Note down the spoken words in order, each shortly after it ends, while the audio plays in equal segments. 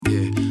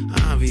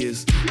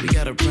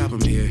got a problem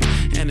here.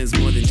 And it's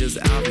more than just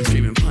Alvin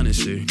streaming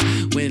Punisher.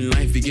 When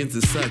life begins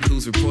to suck,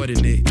 who's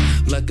reporting it?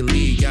 Luckily,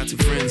 you got two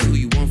friends who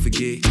you won't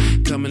forget.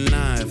 Coming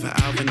live,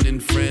 Alvin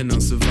and Friend on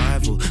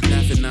survival.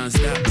 Laughing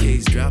non-stop,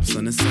 case drops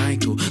on a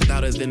cycle.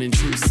 Louder than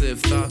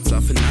intrusive thoughts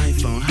off an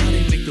iPhone. How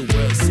they make the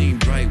world seem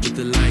bright with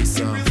the lights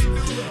off.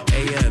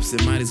 AFs,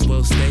 it might as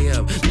well stay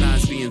up.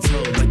 Lies being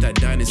told like that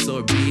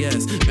dinosaur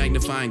BS.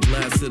 Magnifying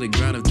glass to the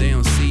ground if they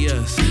don't see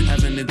us.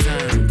 Having the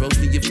time,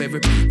 roasting your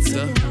favorite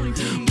pizza.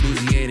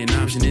 Bougie ain't an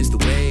option, it's the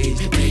way.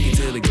 Take it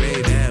to the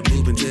grave, add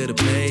moving to the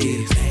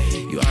place.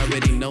 You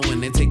already know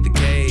when they take the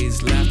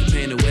K's. Laugh the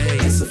pain away,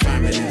 it's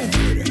affirmative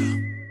murder.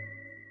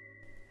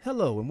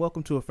 Hello and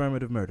welcome to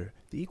Affirmative Murder,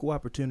 the Equal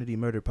Opportunity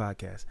Murder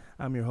Podcast.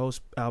 I'm your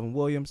host, Alvin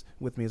Williams.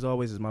 With me as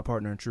always is my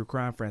partner in true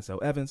crime,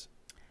 Francel Evans.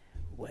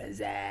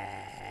 What's up?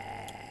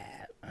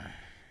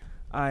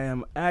 I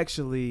am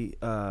actually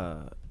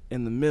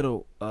in the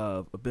middle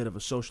of a bit of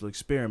a social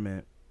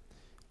experiment.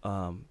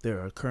 There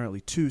are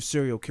currently 2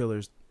 serial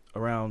killers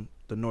around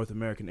the North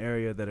American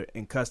area that are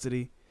in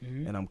custody,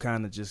 and I'm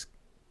kind of just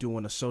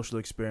doing a social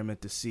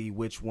experiment to see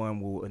which one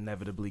will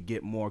inevitably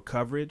get more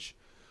coverage.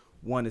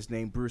 One is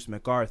named Bruce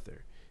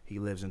MacArthur. He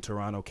lives in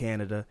Toronto,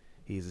 Canada.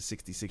 He's a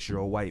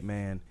 66-year-old white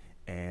man,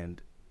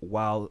 and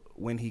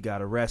when he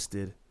got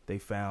arrested, they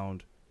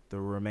found the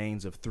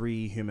remains of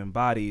 3 human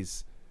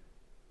bodies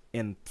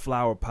in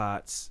flower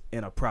pots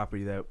in a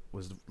property that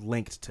was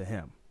linked to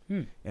him.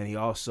 And he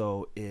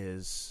also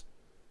is,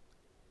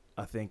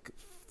 I think,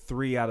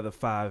 3 out of the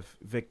 5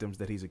 victims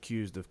that he's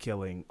accused of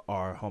killing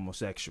are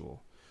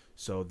homosexual.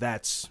 So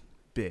that's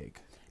big.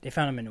 They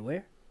found him in the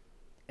where?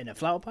 In a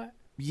flower pot?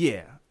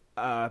 Yeah.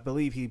 I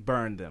believe he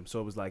burned them.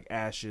 So it was like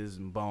ashes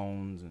and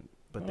bones,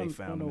 but they found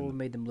them. I don't know what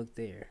made them look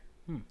there.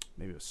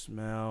 Maybe a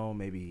smell,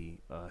 maybe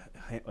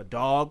a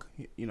dog,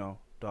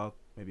 dog,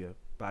 maybe a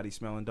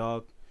body-smelling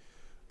dog.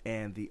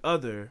 And the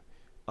other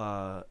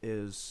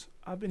is,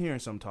 I've been hearing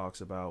some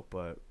talks about,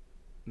 but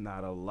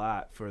not a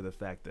lot, for the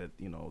fact that,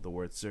 the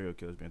word serial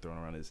killer has been thrown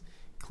around, is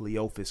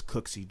Cleophas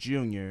Cooksey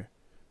Jr.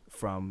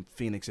 from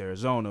Phoenix,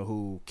 Arizona,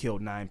 who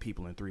killed 9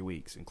 people in 3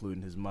 weeks,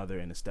 including his mother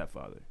and his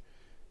stepfather.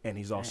 And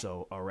he's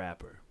also a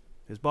rapper.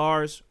 His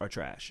bars are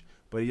trash,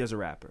 but he is a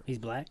rapper. He's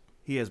black?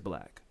 He is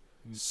black.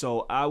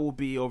 So I will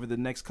be over the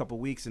next couple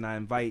of weeks, and I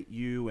invite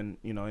you and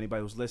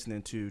anybody who's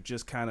listening to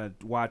just kind of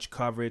watch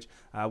coverage.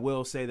 I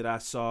will say that I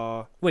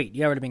saw. Wait,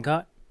 you already been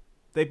caught?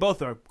 They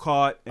both are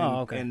caught, and,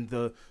 okay. And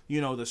the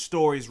the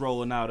stories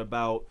rolling out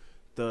about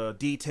the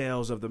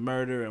details of the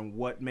murder and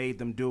what made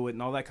them do it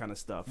and all that kind of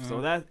stuff.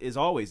 So that is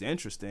always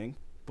interesting.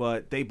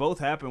 But they both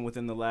happened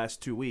within the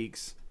last 2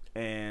 weeks,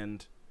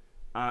 and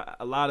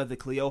a lot of the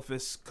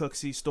Cleophas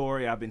Cooksey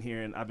story I've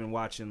been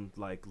watching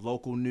like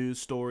local news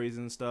stories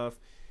and stuff.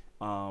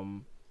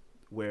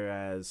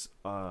 Whereas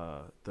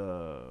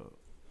the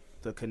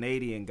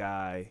Canadian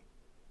guy,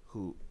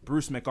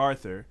 Bruce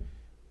MacArthur,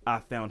 I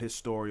found his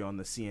story on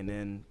the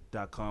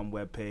CNN.com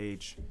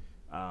webpage.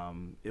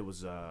 It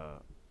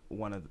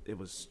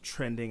was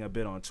trending a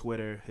bit on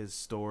Twitter, his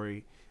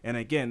story. And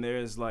again,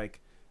 there's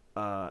like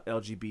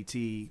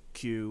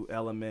LGBTQ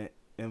element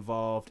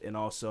involved, and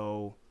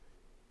also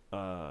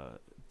the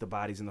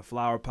bodies in the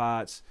flower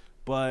pots.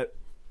 But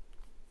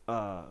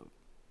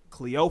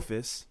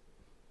Cleophas,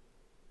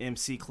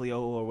 MC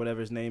Cleo or whatever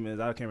his name is,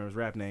 I can't remember his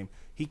rap name,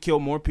 he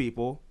killed more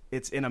people.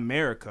 It's in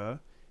America,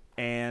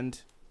 and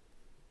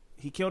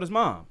he killed his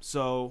mom.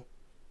 So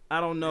I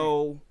don't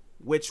know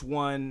which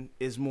one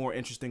is more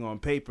interesting on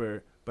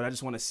paper, but I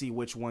just want to see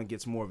which one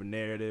gets more of a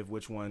narrative,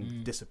 which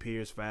one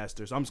disappears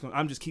faster. So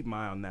I'm just keeping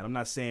my eye on that. I'm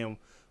not saying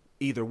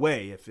either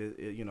way, if it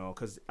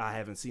because I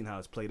haven't seen how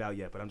it's played out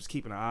yet, but I'm just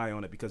keeping an eye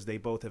on it because they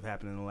both have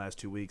happened in the last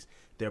 2 weeks.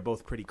 They're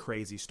both pretty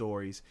crazy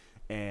stories,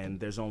 and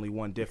there's only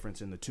one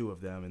difference in the 2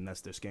 of them, and that's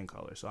their skin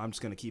color. So I'm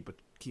just gonna keep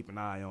an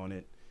eye on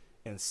it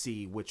and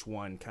see which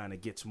one kind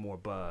of gets more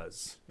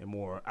buzz and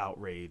more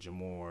outrage and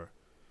more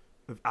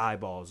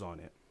eyeballs on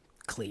it.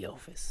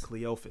 Cleophas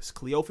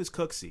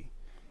Cooksey,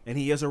 and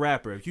he is a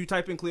rapper. If you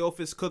type in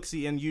Cleophas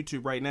Cooksey in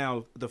YouTube right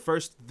now, the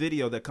first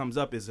video that comes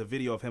up is a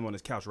video of him on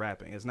his couch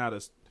rapping. It's not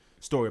a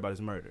story about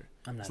his murder.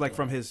 It's like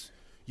from his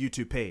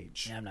YouTube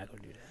page. Yeah, I'm not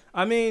gonna do that.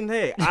 I mean,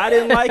 hey, I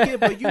didn't like it,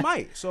 but you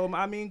might. So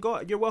I mean,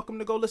 you're welcome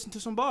to go listen to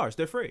some bars.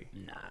 They're free.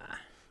 Nah.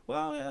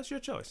 Well, yeah, that's your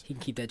choice. He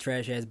can keep that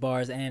trash ass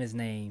bars and his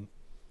name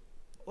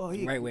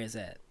right where it's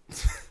at.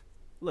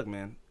 Look,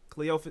 man,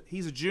 Cleophas,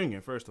 he's a junior,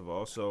 first of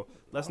all, so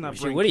let's not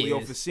sure bring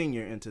Cleophas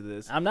Senior into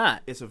this. I'm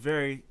not. It's a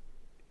very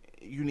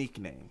unique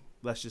name.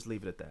 Let's just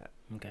leave it at that.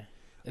 Okay.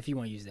 If you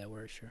want to use that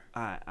word, sure.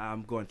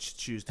 I'm going to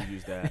choose to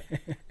use that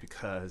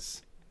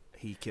because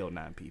he killed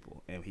 9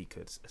 people and he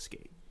could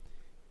escape.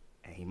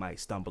 And he might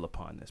stumble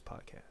upon this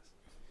podcast.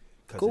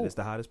 Because it is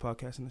the hottest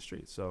podcast in the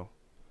street. So,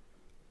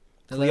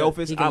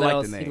 Cleophas, I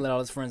like the name. He can let all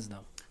his friends know.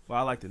 Well,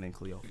 I like the name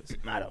Cleophas.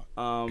 I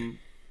don't.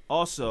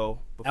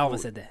 Also, Alvin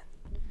said that.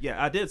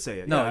 Yeah, I did say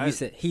it. No, yeah, you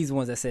said he's the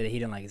ones that said it. He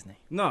didn't like his name.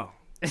 No.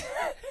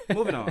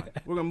 Moving on.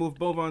 We're going to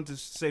move on to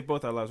save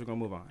both our lives. We're going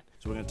to move on.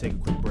 So we're going to take a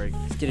quick break.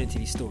 Let's get into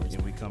these stories.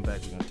 And when we come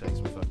back, we're going to tell you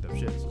some fucked up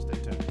shit. So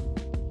stay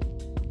tuned.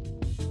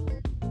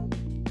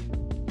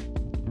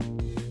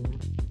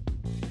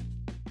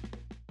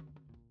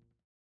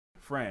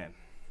 Fran,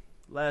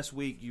 last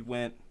week you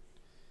went,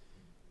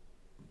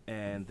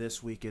 and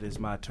this week it is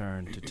my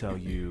turn to tell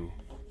you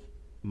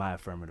my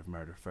affirmative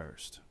murder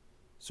first.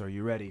 So are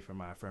you ready for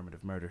my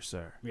affirmative murder,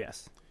 sir?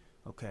 Yes.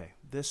 Okay,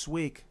 this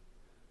week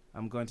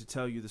I'm going to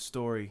tell you the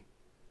story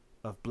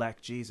of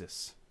Black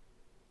Jesus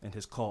and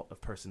his cult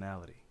of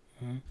personality.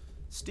 Mm-hmm.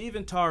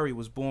 Stephen Tari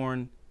was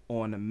born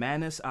on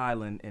Manus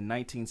Island in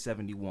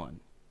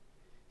 1971.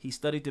 He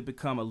studied to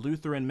become a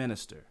Lutheran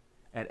minister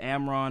at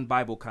Amron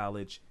Bible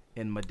College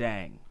in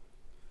Madang,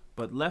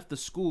 but left the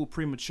school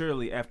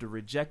prematurely after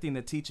rejecting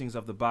the teachings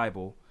of the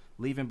Bible,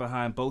 leaving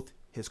behind both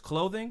his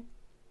clothing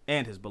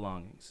and his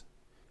belongings.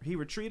 He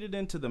retreated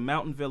into the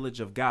mountain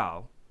village of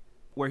Gal,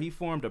 where he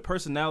formed a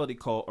personality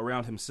cult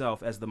around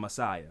himself as the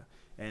Messiah.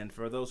 And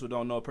for those who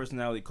don't know, a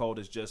personality cult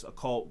is just a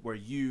cult where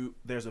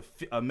there's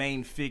a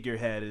main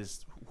figurehead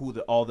is who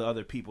all the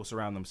other people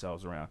surround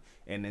themselves around.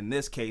 And in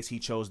this case, he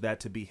chose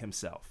that to be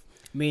himself.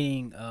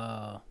 Meaning,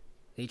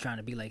 they trying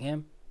to be like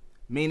him?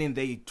 Meaning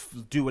they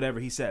do whatever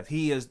he says.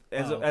 He is,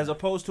 as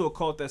opposed to a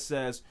cult that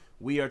says,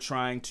 we are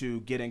trying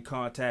to get in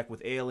contact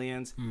with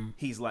aliens.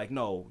 He's like,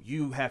 no,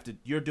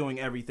 you're doing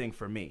everything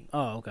for me.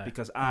 Oh, okay.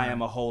 Because I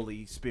am a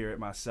Holy Spirit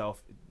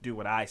myself. Do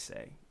what I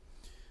say.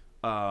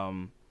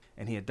 And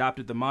he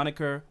adopted the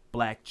moniker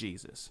Black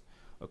Jesus.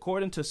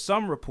 According to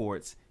some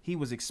reports, he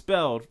was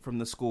expelled from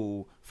the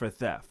school for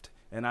theft.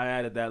 And I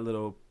added that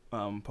little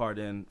part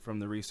in from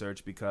the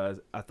research because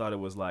I thought it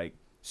was like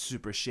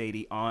super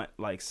shady aunt,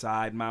 like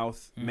side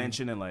mouth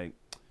mention, and like,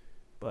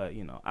 but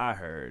you know, I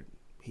heard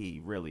he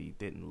really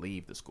didn't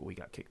leave the school. He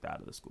got kicked out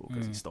of the school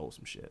because he stole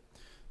some shit.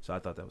 So I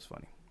thought that was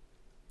funny.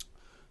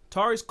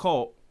 Tari's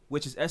cult,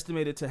 which is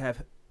estimated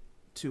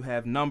to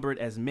have numbered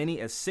as many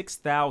as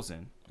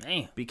 6,000,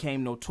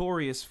 became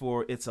notorious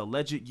for its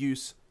alleged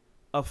use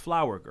of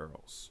flower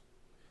girls,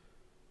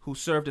 who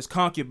served as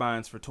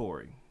concubines for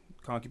Tory.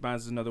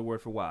 Concubines is another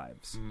word for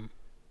wives.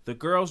 The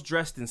girls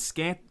dressed in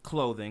scant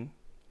clothing,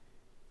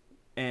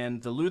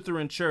 and the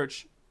Lutheran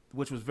Church,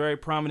 which was very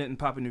prominent in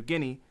Papua New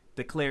Guinea,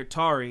 declared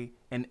Tari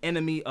an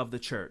enemy of the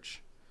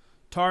church.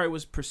 Tari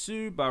was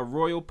pursued by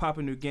Royal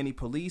Papua New Guinea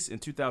Police in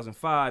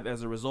 2005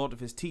 as a result of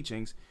his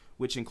teachings,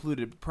 which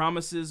included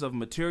promises of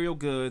material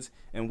goods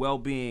and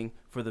well-being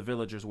for the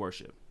villagers'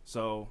 worship.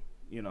 So,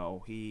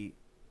 not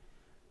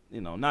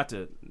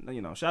to,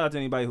 shout out to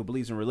anybody who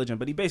believes in religion,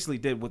 but he basically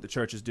did what the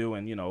churches do,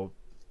 and,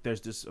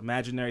 there's this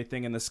imaginary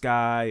thing in the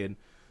sky, and,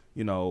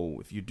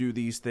 if you do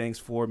these things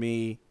for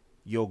me,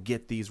 you'll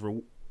get these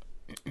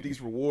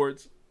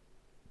rewards.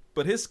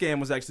 But his scam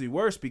was actually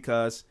worse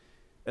because,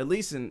 at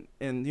least in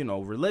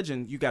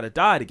religion, you got to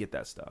die to get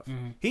that stuff.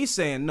 He's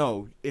saying,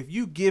 no, if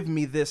you give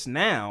me this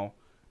now,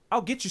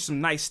 I'll get you some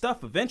nice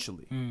stuff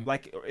eventually.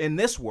 Like in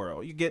this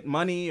world, you get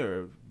money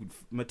or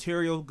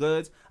material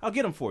goods. I'll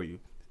get them for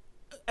you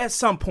at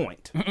some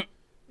point.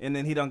 And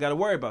then he don't got to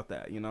worry about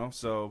that,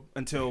 So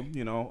until,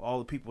 all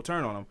the people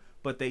turn on him.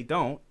 But they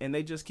don't, and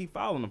they just keep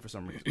following him for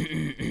some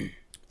reason.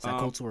 That's how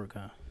cults work,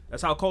 huh?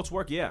 That's how cults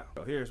work, yeah.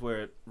 So here's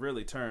where it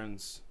really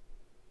turns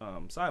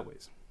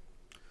sideways.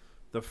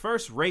 The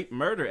first rape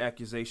murder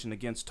accusation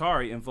against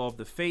Tari involved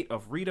the fate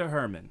of Rita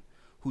Herman,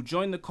 who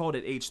joined the cult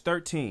at age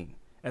 13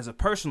 as a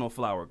personal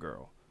flower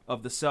girl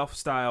of the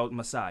self-styled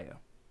Messiah.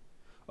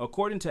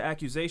 According to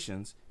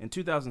accusations, in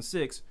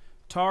 2006,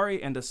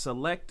 Tari and a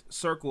select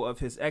circle of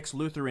his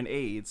ex-Lutheran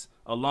aides,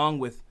 along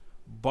with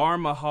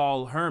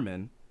Barmahal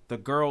Herman, the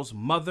girl's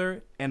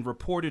mother and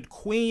reported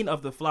queen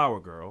of the flower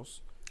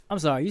girls. I'm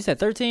sorry, you said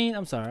 13?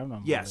 I'm sorry.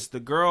 Yes, the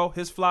girl,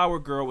 his flower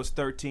girl was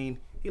 13.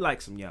 He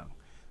likes them young.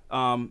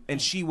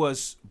 And she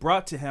was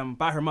brought to him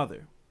by her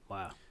mother.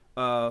 Wow.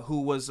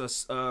 Who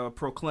was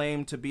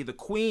proclaimed to be the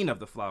queen of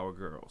the flower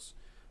girls.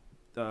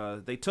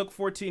 They took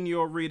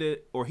 14-year-old Rita,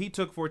 or he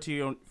took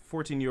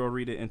 14-year-old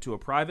Rita into a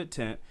private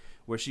tent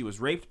where she was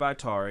raped by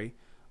Tari.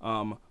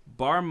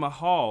 Bar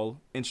Mahal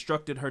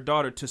instructed her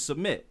daughter to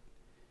submit,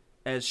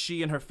 as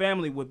she and her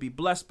family would be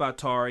blessed by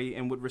Tari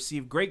and would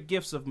receive great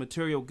gifts of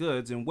material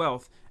goods and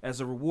wealth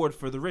as a reward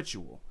for the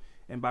ritual.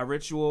 And by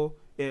ritual,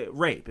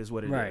 rape is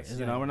what it is.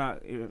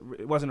 Exactly.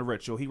 It wasn't a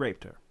ritual. He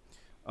raped her.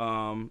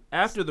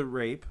 After the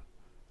rape,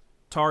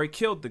 Tari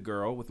killed the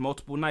girl with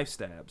multiple knife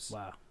stabs.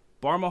 Wow.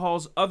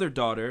 Barmahal's other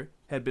daughter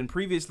had been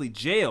previously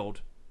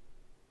jailed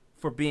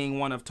for being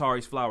one of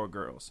Tari's flower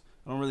girls.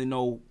 I don't really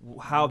know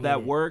how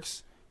that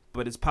works,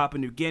 but it's Papua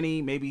New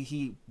Guinea. Maybe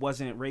he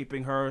wasn't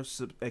raping her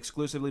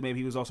exclusively. Maybe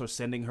he was also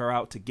sending her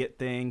out to get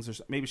things,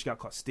 or maybe she got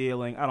caught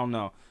stealing. I don't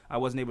know. I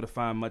wasn't able to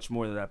find much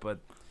more of that, but...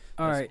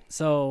 All right,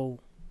 so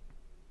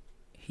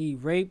he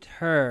raped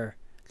her,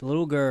 the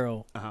little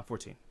girl.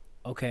 14.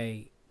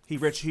 Okay. He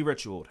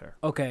ritualed her.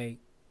 Okay,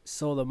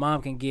 so the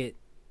mom can get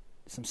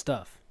some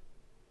stuff.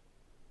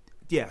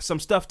 Yeah, some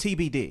stuff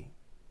TBD.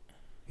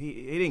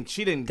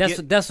 She didn't.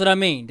 That's what I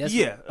mean.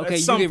 Okay. At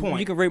some point,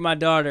 you can rape my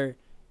daughter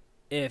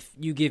if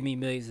you give me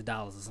millions of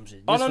dollars or some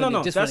shit.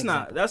 No. That's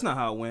not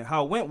how it went.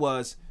 How it went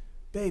was,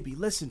 baby,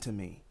 listen to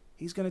me.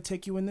 He's gonna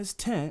take you in this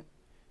tent.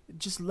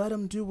 Just let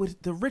him do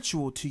the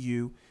ritual to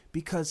you,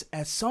 because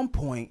at some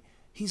point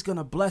he's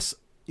gonna bless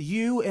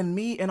you and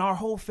me and our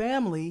whole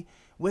family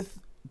with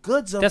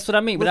goods of That's what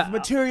I mean, but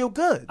material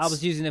goods. I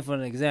was using it for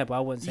an example. I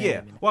wasn't saying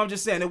Yeah. Well, I'm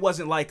just saying it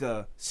wasn't like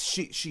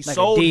she like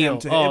sold a deal. him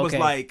to him. Oh, It was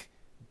okay. like,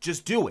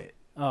 just do it.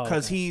 Oh,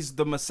 Because okay. he's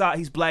the Messiah.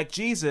 He's Black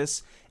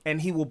Jesus,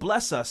 and he will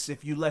bless us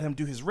if you let him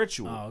do his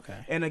ritual. Oh,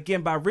 okay. And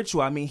again, by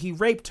ritual, I mean he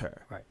raped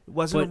her. Right. It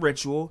wasn't a But-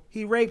 ritual.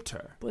 He raped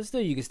her. But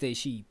still, you can say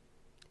she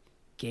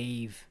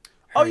gave.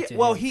 Oh her yeah. to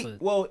Well, him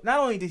not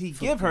only did he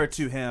give her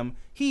to him,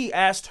 he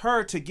asked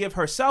her to give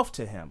herself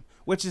to him,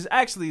 which is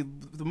actually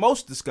the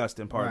most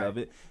disgusting part Right. of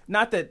it.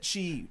 Not that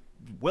she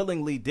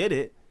willingly did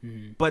it,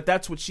 but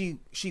that's what she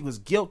was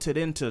guilted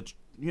into,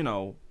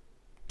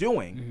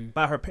 doing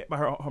by her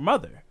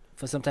mother.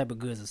 for some type of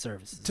goods or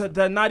services.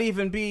 To not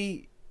even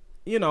be,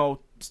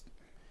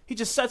 he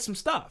just said some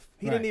stuff.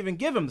 He Right. didn't even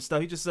give him the stuff.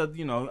 He just said,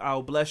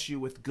 I'll bless you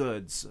with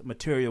goods,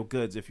 material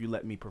goods, if you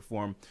let me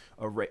perform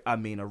a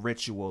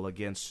ritual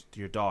against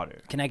your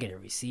daughter. Can I get a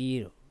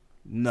receipt? Or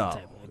No,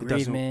 type of it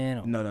doesn't.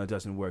 agreement or- No, it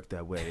doesn't work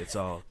that way. It's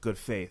all good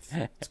faith.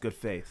 It's good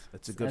faith.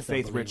 It's a good That's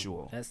faith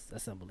unbelievable. ritual.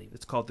 That's unbelievable.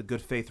 It's called the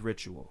good faith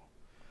ritual.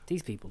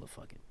 These people are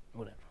fucking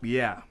whatever.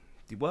 Yeah.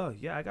 Well,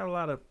 yeah,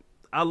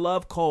 I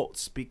love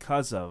cults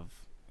because of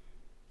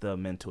the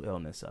mental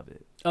illness of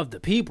it. Of the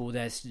people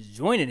that's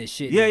joining this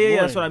shit. Yeah,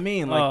 that's what I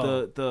mean. Like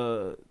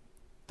Oh.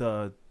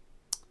 the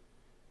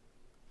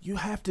you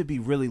have to be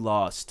really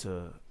lost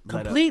to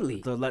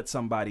Completely. let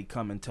somebody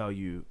come and tell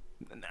you.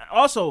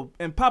 Also,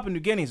 in Papua New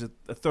Guinea is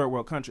a third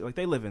world country. Like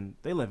they live in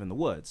the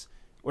woods,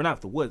 or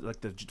not the woods,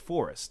 like the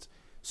forest.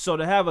 So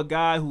to have a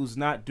guy who's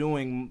not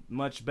doing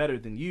much better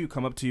than you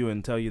come up to you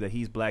and tell you that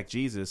he's Black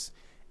Jesus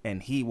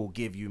and he will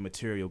give you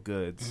material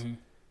goods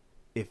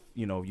if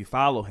you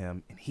follow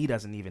him, and he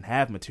doesn't even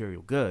have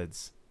material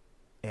goods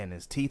and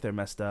his teeth are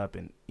messed up,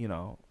 and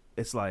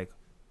it's like,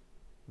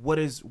 what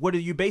are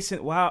you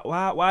basing?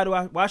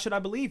 Why should I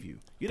believe you?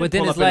 You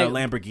didn't pull up in a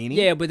Lamborghini.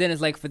 Yeah, but then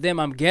it's like for them,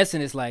 I'm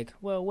guessing it's like,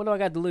 well, what do I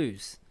got to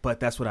lose?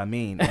 But that's what I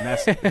mean, and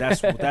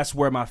that's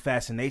where my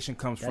fascination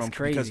comes That's from.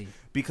 crazy.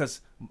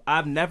 Because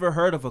I've never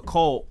heard of a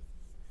cult,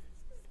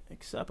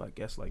 except I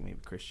guess like maybe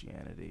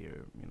Christianity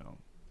or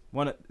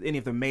any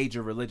of the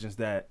major religions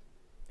that,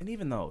 and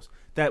even those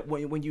that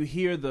when you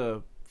hear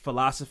the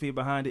philosophy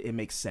behind it, it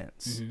makes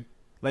sense.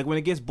 Like when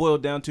it gets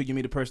boiled down to, you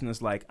meet a person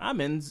that's like,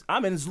 I'm in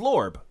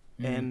Zlorb,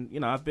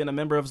 and I've been a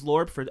member of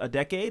Zlorb for a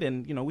decade,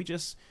 and we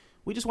just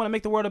want to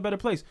make the world a better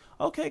place.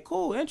 Okay,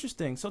 cool,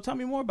 interesting. So tell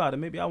me more about it.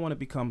 Maybe I want to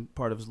become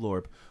part of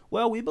Zlorb.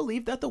 Well, we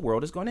believe that the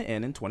world is going to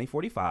end in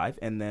 2045,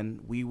 and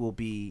then we will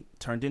be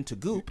turned into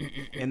goop,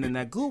 and then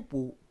that goop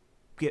will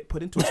get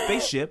put into a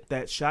spaceship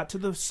that's shot to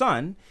the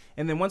sun,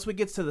 and then once we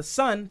get to the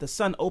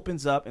sun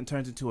opens up and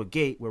turns into a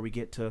gate where we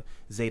get to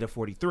Zeta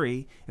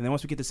 43, and then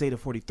once we get to Zeta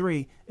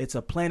 43, it's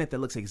a planet that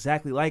looks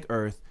exactly like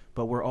Earth,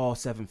 but we're all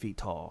 7 feet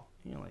tall.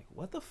 And you're like,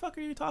 what the fuck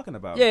are you talking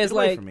about? Yeah, Get it's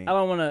away like, from me. I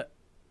don't want to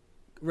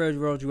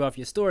roll you off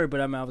your story,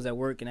 but I was at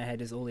work and I had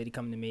this old lady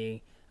come to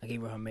me. I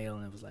gave her her mail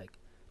and it was like,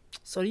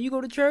 so do you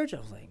go to church? I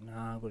was like,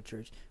 nah, I don't go to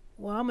church.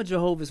 Well, I'm a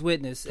Jehovah's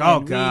Witness. And Oh,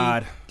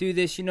 God. We do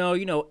this,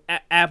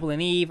 Apple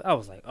and Eve. I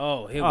was like,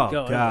 oh, here we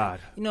go. Oh, God.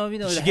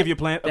 Did she give you a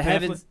pamphlet?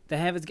 The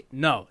heavens.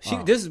 No,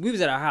 Oh. we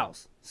was at our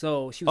house,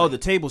 so she was. Oh, like, the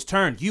tables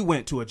turned. You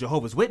went to a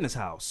Jehovah's Witness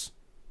house.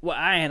 Well,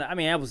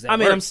 I was. At I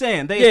mean, work. I'm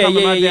saying they come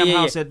to my damn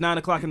house at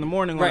 9:00 in the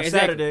morning on Right, a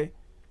exactly. Saturday.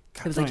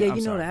 It was like, yeah,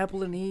 the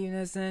Apple and Eve,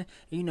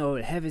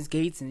 the heaven's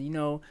gates, and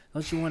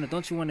don't you want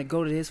to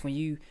go to this when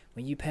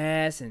you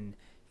pass, and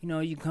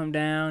you come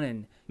down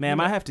and. Ma'am,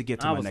 I have to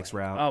get to my next like,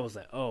 route. I was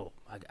like, oh,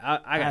 I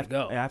gotta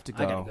go. I have to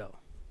go. I gotta go.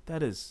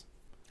 That is.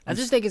 I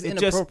just think it's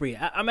inappropriate.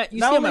 I'm at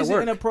Not see only I'm is at it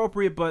work.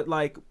 inappropriate, but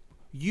like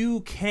you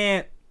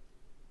can,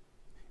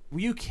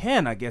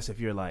 I guess,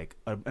 if you're like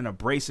an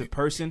abrasive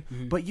person,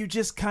 but you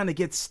just kind of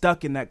get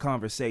stuck in that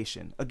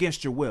conversation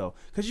against your will,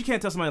 because you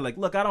can't tell somebody like,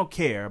 look, I don't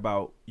care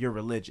about your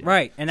religion,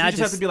 Right, and so I you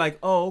just have to be like,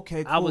 oh,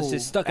 okay, cool. I was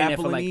just stuck in there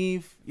Apple for and like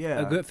Eve,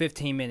 yeah, a good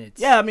 15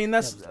 minutes. yeah. I mean,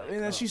 that's That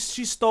was like,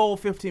 she stole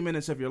 15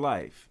 minutes of your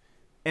life,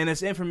 and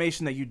it's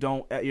information that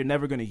you're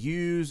never going to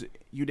use.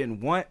 You didn't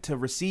want to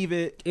receive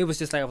it. It was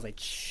just like I was like,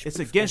 shh, It's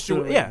against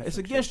your it's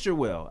against your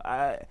will.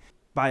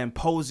 By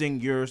imposing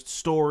your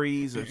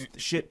stories or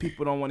shit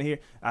people don't want to hear.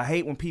 I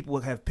hate when people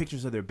have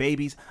pictures of their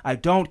babies. I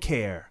don't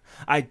care.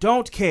 But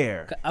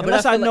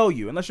Unless I I feel know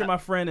you. Unless you're my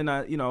friend and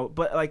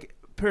but like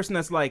person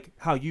that's like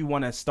how you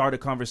want to start a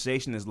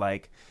conversation is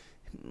like,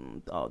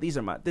 oh,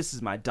 this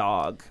is my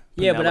dog.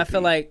 Yeah, but I Penelope.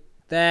 feel like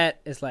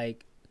that is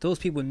like those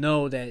people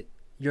know that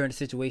you're in a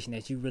situation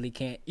that you really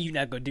can't. You're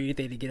not gonna do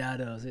anything to get out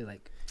of. So you're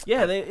like,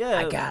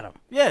 I got him.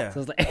 Yeah.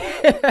 So it's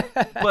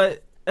like,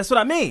 But that's what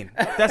I mean.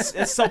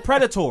 It's so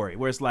predatory.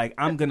 Where it's like,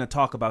 I'm gonna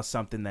talk about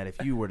something that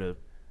if you were to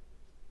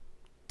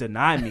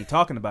deny me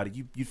talking about it,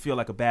 you'd feel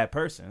like a bad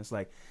person. It's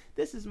like,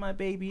 this is my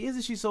baby.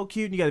 Isn't she so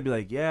cute? And you got to be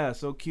like, yeah,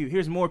 so cute.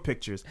 Here's more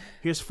pictures.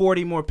 Here's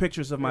 40 more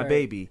pictures of my Right.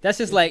 baby. That's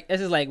just like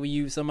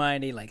when somebody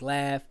and they like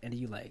laugh and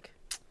you like,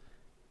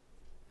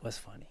 what's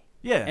funny?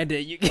 Yeah. And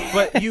then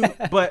you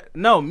but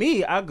no,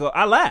 me,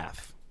 I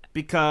laugh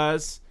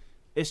because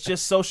it's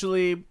just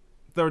socially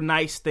the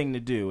nice thing to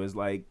do is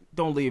like,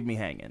 don't leave me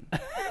hanging.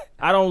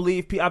 I don't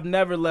leave people. I've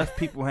never left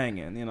people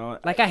hanging. You know,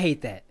 like I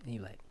hate that. And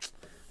you're like,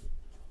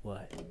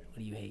 what? What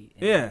do you hate?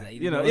 And yeah,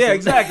 like, you know, yeah,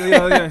 exactly. You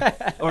know,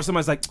 yeah. Or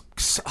somebody's like,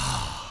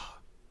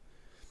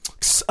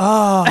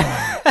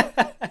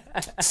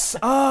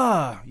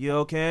 you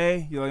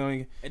okay? You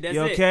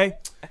okay?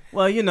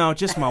 Well, you know,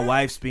 just my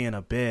wife's being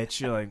a bitch.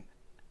 You're like,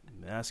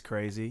 that's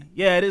crazy.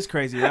 Yeah, it is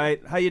crazy,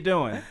 right? How you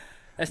doing?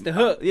 That's the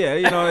hook. Yeah,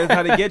 you know, it's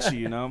how to get you.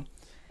 You know,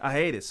 I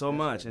hate it so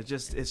much. It's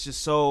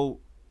just so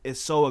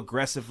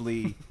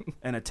aggressively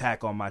an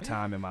attack on my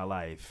time in my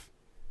life.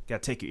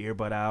 Got to take your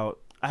earbud out.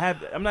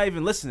 I'm not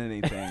even listening to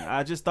anything.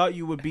 I just thought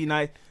you would be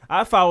nice.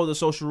 I follow the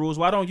social rules.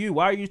 Why don't you?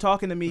 Why are you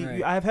talking to me?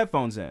 Right. I have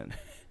headphones in.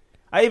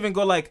 I even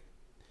go like,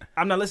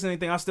 I'm not listening to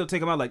anything. I'll still take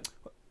them out like,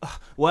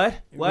 what?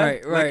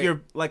 Right. Like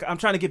you're like, I'm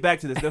trying to get back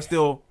to this. They'll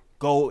still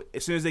go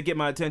as soon as they get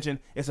my attention.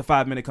 It's a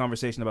 5-minute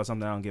conversation about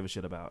something I don't give a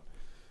shit about.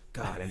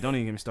 God, and don't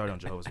even get me started on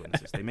Jehovah's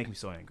Witnesses. They make me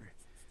so angry.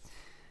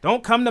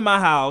 Don't come to my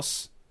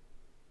house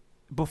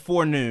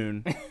before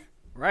noon,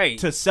 right,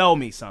 to sell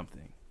me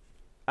something.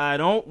 I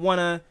don't want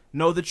to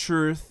know the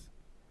truth.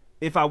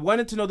 If I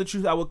wanted to know the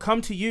truth, I would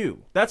come to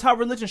you. That's how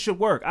religion should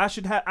work. I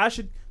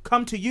should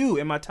come to you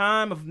in my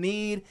time of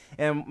need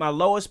and my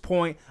lowest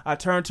point. I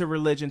turn to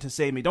religion to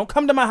save me. Don't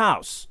come to my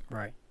house.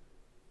 Right.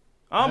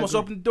 I almost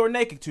opened the door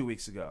naked 2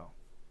 weeks ago.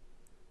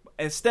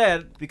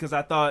 Instead, because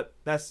I thought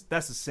that's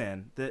a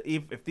sin. That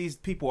if these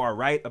people are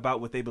right about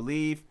what they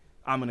believe,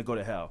 I'm gonna go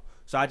to hell.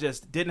 So I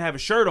just didn't have a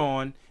shirt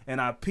on, and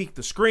I peeked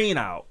the screen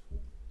out,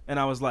 and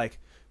I was like,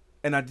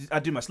 and I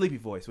do my sleepy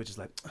voice, which is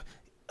like,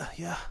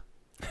 yeah.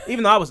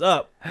 Even though I was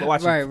up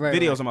watching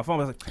videos on my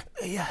phone, I was like,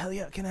 yeah, hell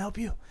yeah, can I help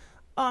you?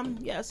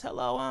 Yes,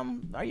 hello.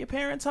 Are your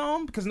parents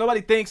home? Because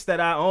nobody thinks that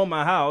I own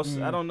my house.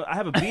 I don't know. I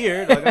have a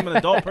beard. Like I'm an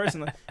adult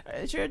person. Like,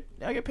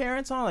 are your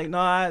parents home? Like,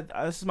 no,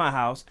 this is my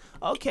house.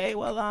 Okay,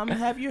 well,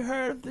 have you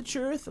heard of the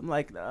truth? I'm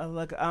like, I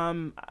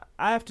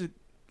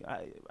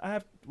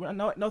have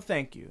no,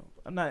 thank you.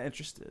 I'm not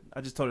interested.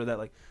 I just told her that,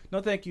 like,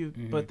 no, thank you,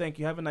 but thank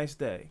you. Have a nice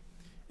day.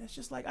 And it's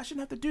just like, I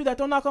shouldn't have to do that.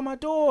 Don't knock on my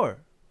door.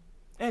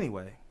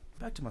 Anyway,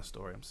 back to my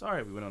story. I'm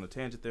sorry we went on a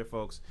tangent there,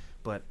 folks,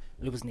 but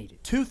it was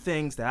needed. 2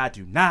 things that I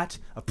do not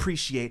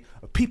appreciate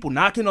are people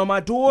knocking on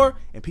my door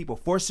and people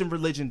forcing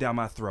religion down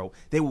my throat.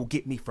 They will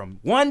get me from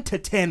 1 to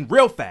 10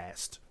 real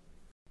fast.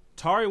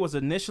 Tari was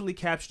initially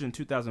captured in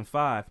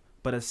 2005,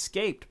 but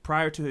escaped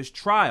prior to his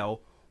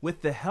trial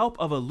with the help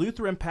of a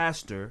Lutheran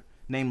pastor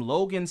named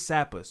Logan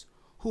Sappas,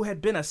 who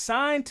had been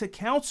assigned to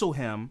counsel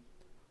him,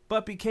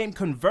 but became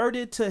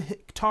converted to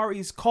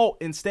Tari's cult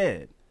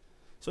instead.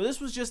 So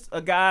this was just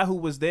a guy who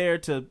was there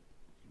to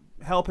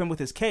help him with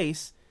his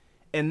case.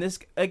 And this,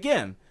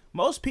 again,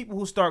 most people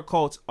who start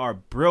cults are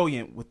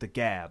brilliant with the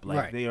gab.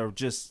 Like, They are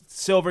just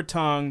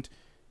silver-tongued,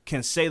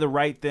 can say the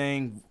right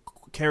thing,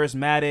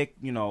 charismatic,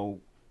 you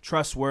know,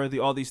 trustworthy,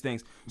 all these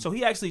things. So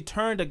he actually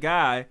turned a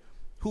guy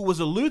who was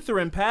a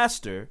Lutheran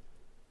pastor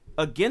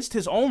against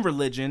his own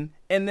religion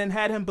and then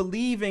had him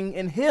believing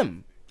in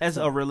him as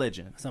a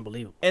religion. That's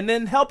unbelievable. And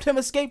then helped him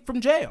escape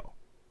from jail.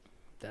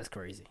 That's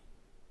crazy.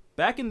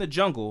 Back in the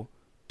jungle,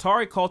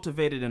 Tari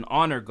cultivated an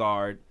honor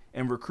guard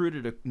and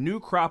recruited a new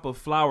crop of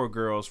flower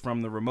girls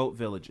from the remote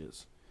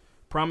villages,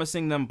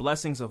 promising them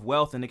blessings of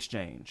wealth in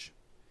exchange.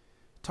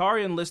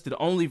 Tari enlisted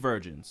only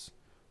virgins,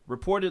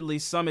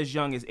 reportedly some as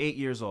young as 8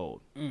 years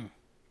old.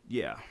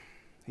 Yeah.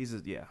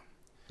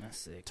 That's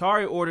sick.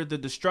 Tari ordered the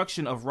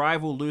destruction of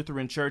rival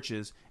Lutheran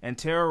churches and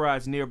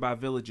terrorized nearby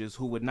villages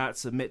who would not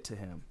submit to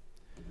him.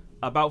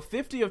 About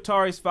 50 of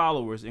Tari's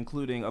followers,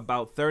 including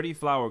about 30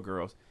 flower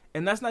girls,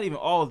 and that's not even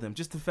all of them,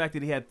 just the fact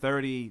that he had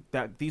 30,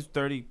 that these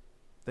 30,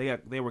 they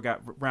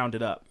got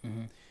rounded up,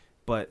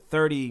 but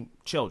 30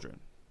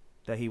 children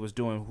that he was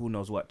doing who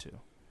knows what to.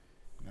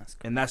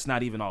 And that's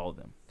not even all of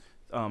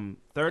them.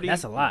 30.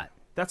 That's a lot.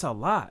 That's a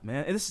lot,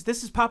 man. And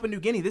this is Papua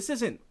New Guinea. This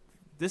isn't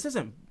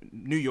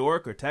New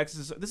York or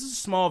Texas. This is a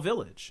small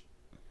village.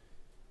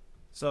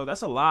 So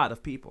that's a lot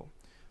of people.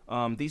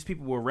 These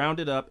people were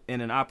rounded up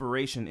in an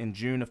operation in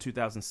June of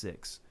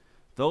 2006.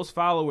 Those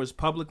followers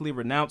publicly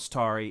renounced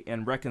Tari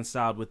and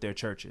reconciled with their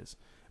churches.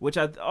 Which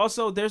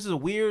there's a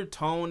weird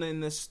tone in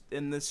this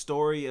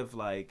story of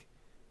like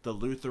the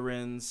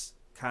Lutherans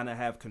kind of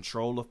have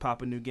control of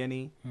Papua New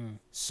Guinea.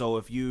 So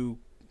if you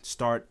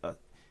start,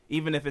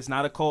 even if it's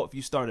not a cult, if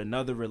you start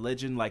another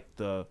religion, like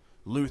the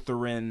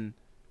Lutheran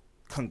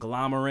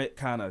conglomerate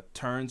kind of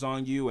turns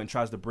on you and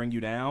tries to bring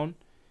you down,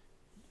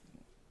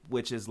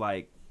 which is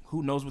like,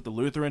 who knows what the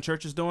Lutheran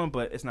church is doing,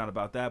 but it's not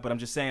about that. But I'm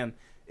just saying,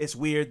 it's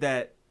weird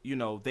that, you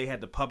know, they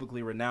had to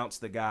publicly renounce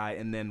the guy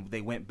and then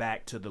they went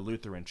back to the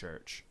Lutheran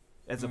church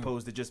as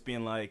opposed to just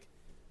being like,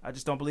 I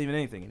just don't believe in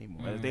anything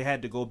anymore. They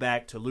had to go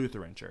back to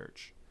Lutheran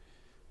church.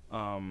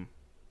 In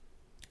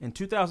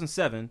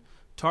 2007,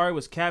 Tari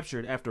was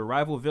captured after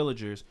rival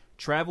villagers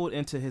traveled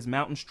into his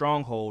mountain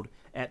stronghold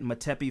at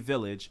Matepi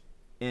village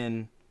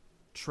in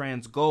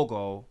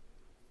Transgogo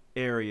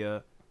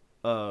area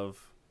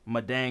of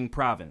Madang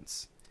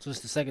province. So it's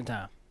the second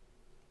time.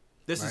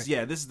 This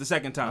is the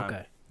second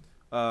time.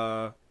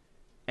 Okay.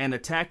 And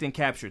attacked and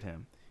captured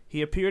him.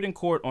 He appeared in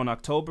court in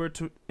October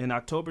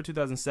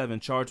 2007,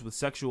 charged with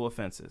sexual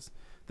offenses.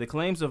 The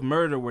claims of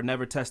murder were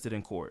never tested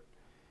in court.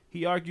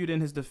 He argued in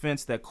his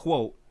defense that,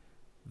 quote,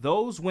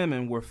 those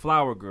women were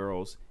flower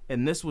girls,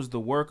 and this was the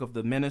work of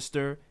the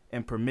minister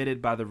and permitted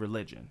by the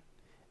religion.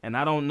 And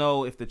I don't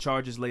know if the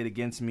charges laid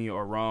against me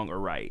are wrong or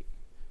right.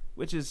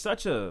 Which is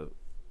such a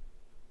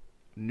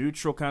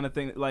neutral kind of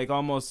thing, like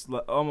almost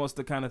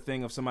the kind of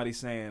thing of somebody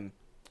saying,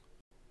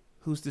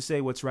 who's to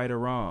say what's right or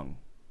wrong?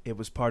 It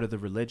was part of the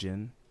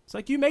religion. It's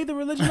like, you made the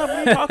religion up. What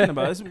are you talking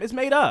about? It's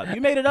made up.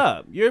 You made it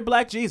up. You're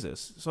Black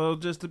Jesus. So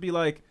just to be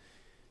like,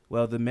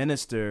 well, the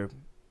minister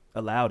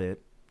allowed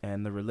it,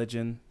 and the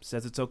religion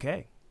says it's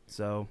okay.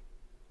 So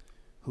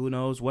who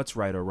knows what's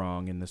right or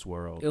wrong in this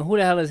world? And who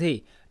the hell is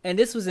he? And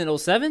this was in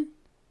 2007?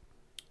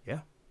 Yeah.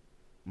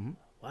 Mm-hmm.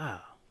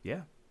 Wow.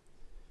 Yeah.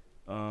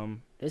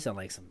 They sound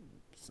like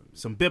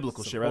some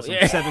biblical shit, right? Some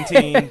yeah.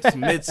 17, some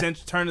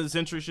mid-century, turn of the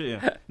century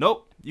shit. Yeah.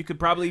 Nope. You could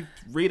probably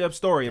read up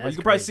story, but you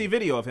could probably see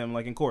video of him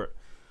like in court.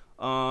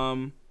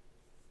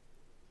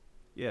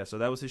 Yeah, so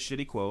that was his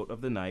shitty quote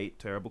of the night.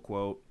 Terrible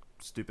quote.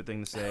 Stupid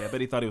thing to say. I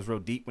bet he thought he was real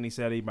deep when he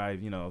said it. He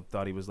might,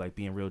 thought he was like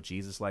being real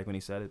Jesus-like when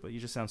he said it, but you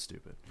just sound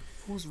stupid.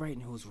 Who's right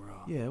and who's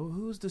wrong? Yeah, well,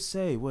 who's to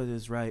say what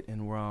is right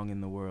and wrong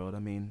in the world? I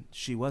mean,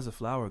 she was a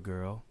flower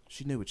girl.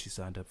 She knew what she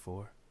signed up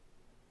for.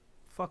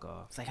 Fuck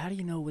off. It's like, how do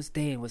you know what's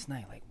day and what's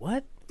night? Like,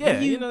 what? Yeah,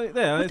 what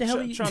the hell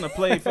are you trying to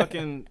play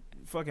fucking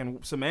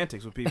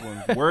semantics with people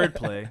and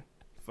wordplay.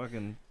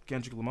 Fucking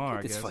Kendrick Lamar,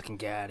 Get this I guess. fucking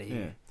guy out of here.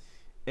 Yeah.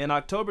 In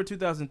October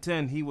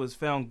 2010, he was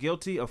found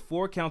guilty of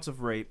 4 counts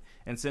of rape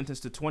and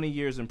sentenced to 20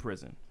 years in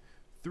prison.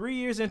 3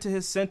 years into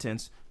his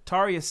sentence,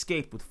 Tari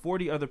escaped with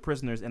 40 other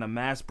prisoners in a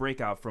mass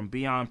breakout from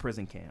beyond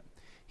prison camp.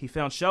 He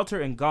found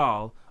shelter in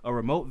Galle, a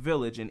remote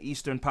village in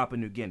eastern Papua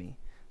New Guinea.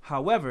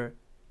 However,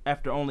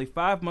 after only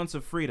 5 months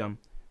of freedom,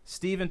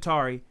 Stephen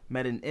Tari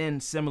met an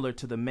end similar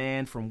to the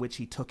man from which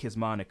he took his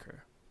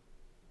moniker.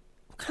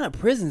 What kind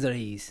of prisons are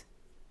these?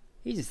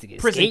 He just to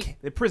get escaped?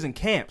 They're prison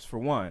camps, for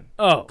one.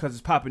 Oh. Because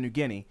it's Papua New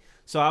Guinea.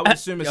 So I would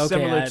assume it's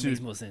similar that to...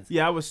 makes more sense.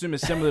 Yeah, I would assume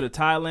it's similar to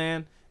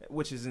Thailand,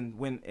 which is in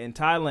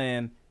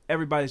Thailand,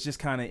 everybody's just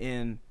kind of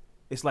in...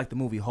 It's like the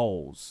movie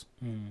Holes.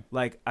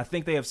 Like, I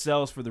think they have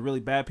cells for the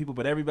really bad people,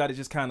 but everybody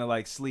just kind of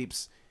like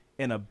sleeps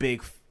in a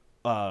big...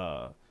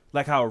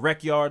 like how a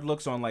rec yard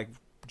looks on like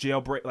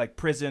jailbreak, like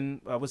prison...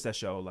 what's that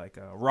show? Like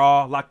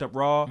Raw, Locked Up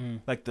Raw.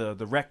 Like the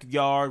rec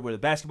yard where the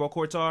basketball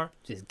courts are.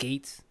 Just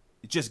gates.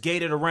 Just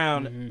gated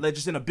around, like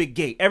just in a big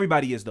gate.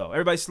 Everybody is, though.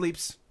 Everybody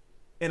sleeps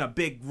in a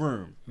big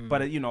room,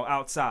 but,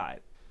 outside.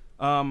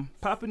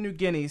 Papua New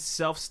Guinea's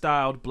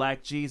self-styled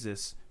Black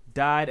Jesus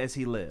died as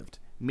he lived,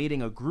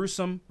 meeting a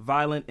gruesome,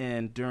 violent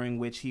end during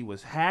which he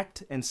was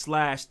hacked and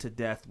slashed to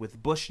death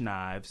with bush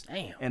knives.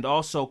 Damn. And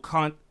also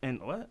castrated.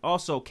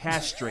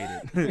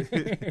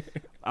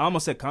 I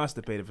almost said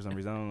constipated for some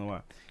reason. I don't know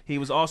why. He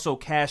was also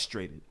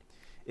castrated.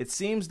 It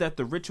seems that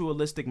the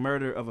ritualistic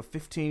murder of a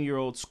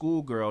 15-year-old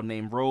schoolgirl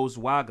named Rose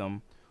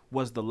Wagam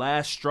was the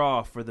last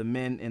straw for the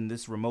men in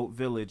this remote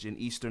village in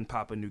eastern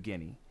Papua New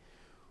Guinea,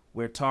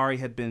 where Tari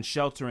had been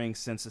sheltering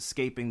since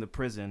escaping the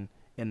prison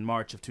in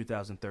March of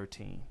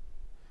 2013.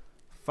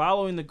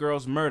 Following the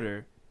girl's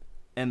murder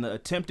and the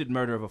attempted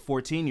murder of a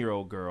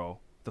 14-year-old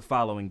girl the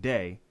following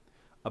day,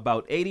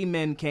 about 80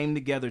 men came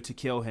together to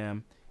kill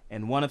him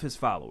and one of his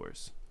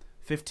followers,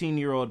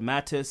 15-year-old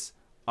Matis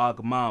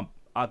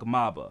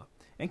Agmaba.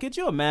 And could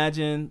you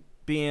imagine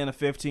being a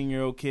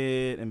 15-year-old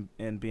kid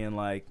and being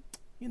like,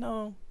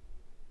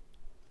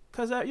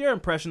 because you're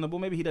impressionable.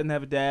 Maybe he doesn't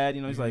have a dad.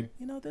 He's like,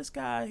 this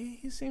guy,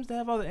 he seems to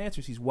have all the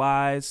answers. He's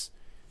wise.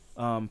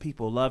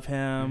 People love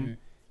him.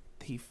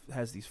 He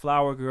has these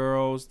flower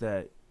girls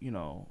that,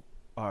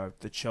 are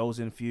the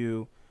chosen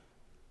few.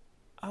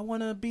 I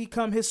want to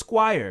become his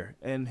squire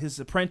and his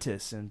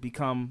apprentice and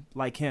become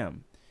like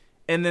him.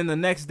 And then the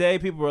next day,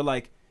 people were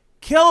like,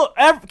 kill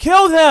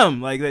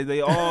him. Like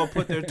they all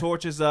put their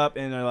torches up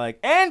and they're like,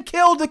 and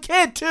kill the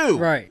kid too.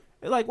 Right.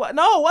 They're like, what?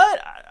 No,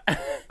 what?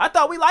 I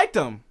thought we liked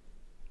him.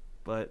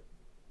 But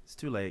it's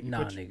too late.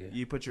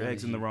 You put your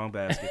eggs in the wrong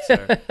basket,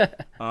 sir.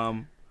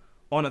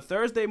 On a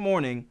Thursday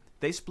morning,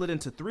 they split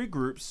into 3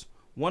 groups,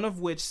 one of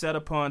which set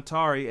upon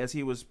Tari as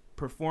he was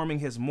performing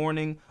his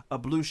morning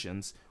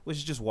ablutions, which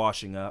is just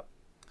washing up.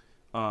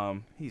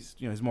 He's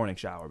his morning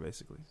shower,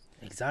 basically.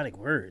 Exotic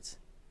words.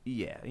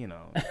 Yeah,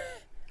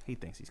 he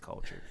thinks he's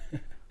cultured.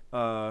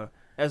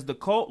 As the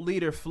cult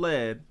leader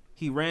fled,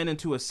 he ran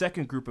into a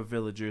second group of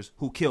villagers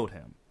who killed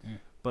him.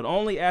 But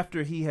only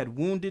after he had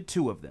wounded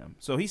 2 of them.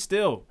 So he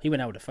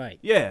went out with a fight.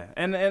 Yeah,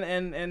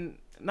 and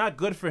not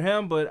good for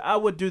him, but I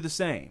would do the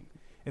same.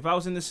 If I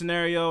was in this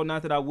scenario,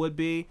 not that I would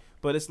be,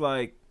 but it's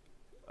like,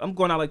 I'm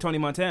going out like Tony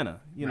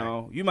Montana.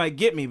 You might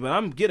get me, but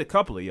I'm going to get a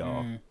couple of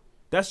y'all.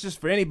 That's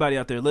just for anybody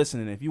out there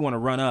listening. If you want to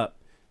run up,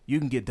 you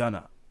can get done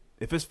up.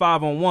 If it's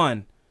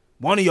 5-on-1,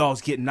 one of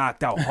y'all's getting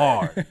knocked out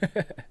hard.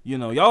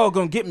 Y'all are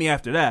going to get me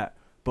after that.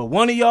 But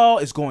one of y'all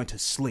is going to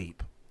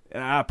sleep.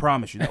 And I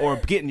promise you. Or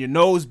getting your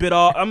nose bit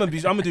off. I'm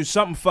gonna do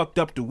something fucked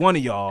up to one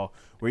of y'all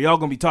where y'all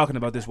gonna be talking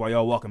about this while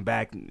y'all walking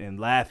back and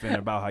laughing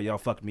about how y'all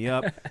fucked me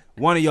up.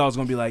 One of y'all's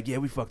gonna be like, yeah,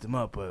 we fucked him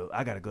up, but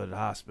I gotta go to the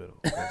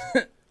hospital.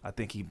 I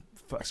think he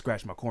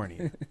scratched my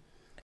cornea.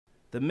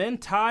 The men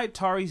tied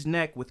Tari's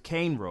neck with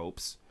cane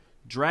ropes,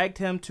 dragged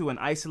him to an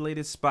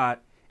isolated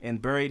spot,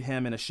 and buried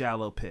him in a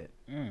shallow pit.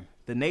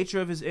 The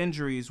nature of his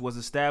injuries was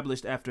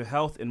established after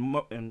health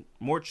and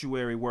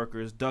mortuary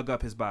workers dug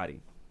up his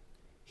body.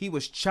 He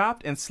was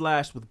chopped and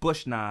slashed with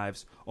bush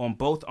knives on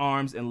both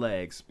arms and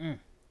legs,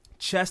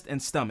 chest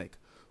and stomach,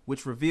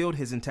 which revealed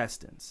his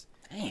intestines.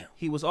 Damn.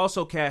 He was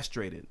also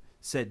castrated,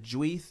 said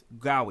Juith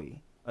Gawi,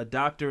 a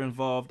doctor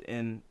involved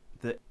in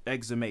the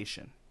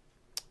exhumation.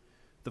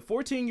 The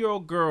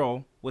 14-year-old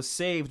girl was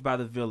saved by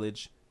the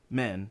village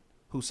men,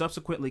 who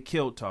subsequently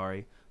killed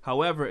Tari.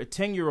 However, a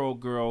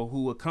 10-year-old girl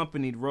who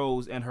accompanied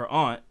Rose and her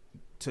aunt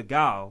to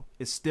Gal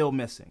is still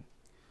missing.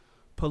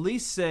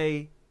 Police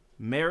say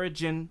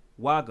Marijan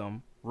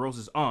Wagam,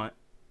 Rose's aunt,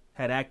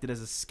 had acted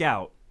as a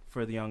scout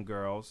for the young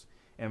girls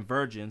and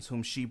virgins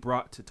whom she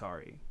brought to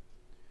Tari.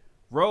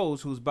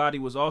 Rose, whose body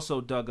was also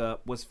dug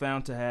up, was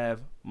found to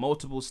have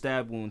multiple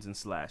stab wounds and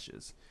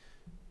slashes.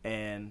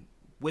 And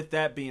with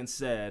that being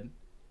said,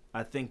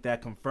 I think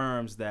that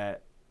confirms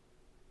that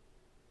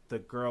the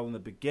girl in the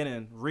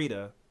beginning,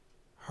 Rita,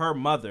 her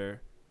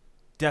mother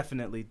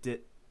definitely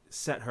did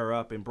set her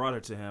up and brought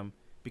her to him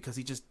because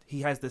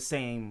he has the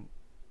same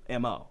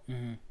MO.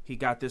 Mm-hmm. He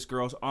got this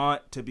girl's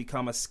aunt to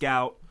become a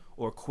scout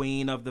or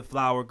queen of the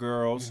flower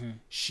girls. Mm-hmm.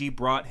 She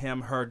brought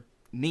him her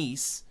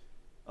niece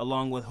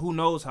along with who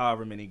knows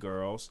however many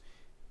girls,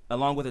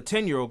 along with a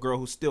 10-year-old girl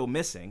who's still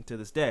missing to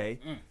this day.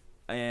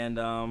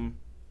 And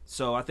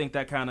so I think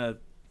that kind of,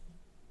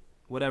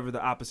 whatever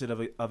the opposite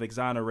of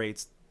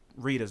exonerates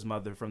Rita's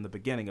mother from the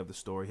beginning of the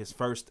story, his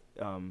first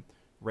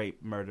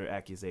rape murder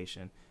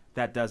accusation,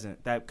 that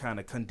kind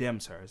of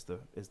condemns her is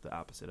the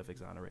opposite of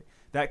exonerate.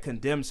 That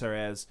condemns her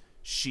as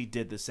she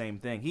did the same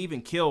thing. He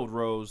even killed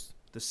Rose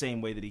the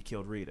same way that he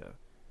killed Rita,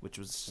 which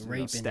was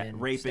raping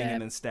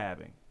and then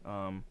stabbing.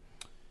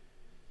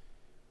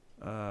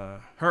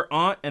 Her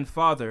aunt and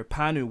father,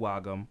 Panu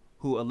Wagam,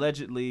 who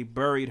allegedly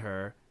buried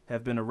her,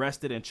 have been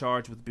arrested and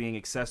charged with being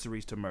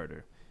accessories to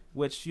murder.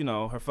 Which,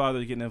 her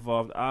father getting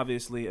involved,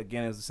 obviously,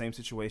 again, is the same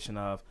situation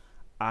of,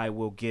 I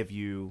will give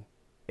you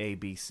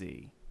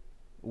ABC.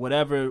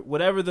 Whatever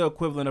the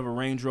equivalent of a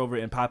Range Rover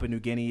in Papua New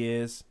Guinea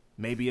is,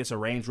 maybe it's a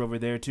Range Rover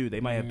there, too. They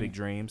might have big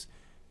dreams.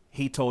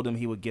 He told them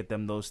he would get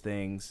them those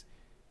things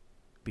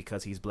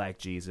because he's Black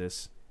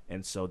Jesus.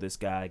 And so this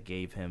guy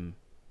gave him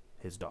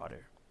his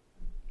daughter.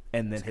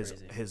 And then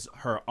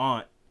her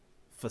aunt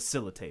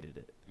facilitated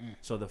it.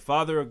 So the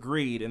father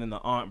agreed, and then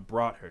the aunt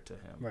brought her to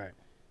him. Right.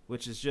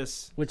 Which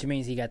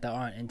means he got the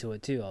aunt into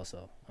it too,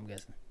 also, I'm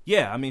guessing.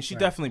 Yeah, I mean, she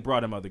definitely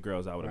brought him other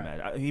girls, I would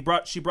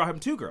imagine. She brought him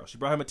 2 girls. She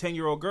brought him a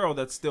 10-year-old girl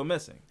that's still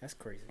missing. That's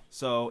crazy.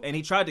 So, and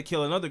he tried to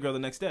kill another girl the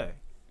next day.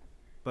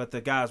 But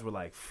the guys were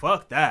like,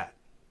 fuck that.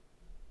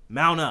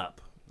 Mount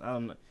up. I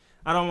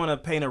don't want to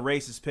paint a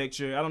racist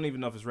picture. I don't even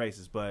know if it's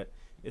racist, but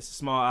it's a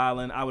small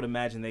island. I would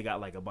imagine they got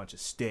like a bunch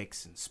of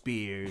sticks and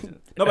spears. And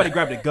nobody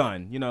grabbed a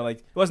gun. Like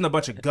it wasn't a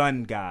bunch of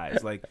gun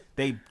guys. Like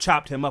they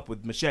chopped him up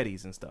with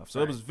machetes and stuff.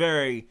 So it was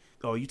very,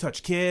 you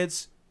touch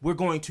kids, we're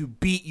going to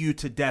beat you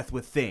to death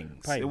with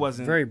things. Probably it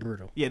wasn't very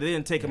brutal. Yeah, they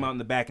didn't take him out in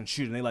the back and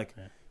shoot him. They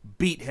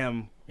beat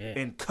him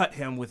and cut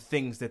him with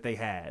things that they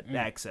had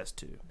access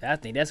to. I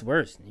think that's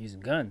worse than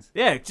using guns.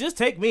 Yeah, just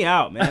take me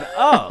out, man.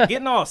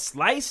 Getting all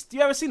sliced.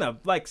 You ever seen a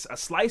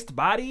sliced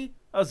body?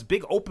 Those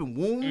big open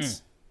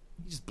wounds.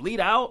 You just bleed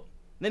out.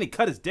 And then he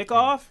cut his dick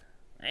off.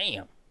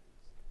 Damn.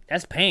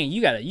 That's pain.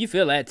 You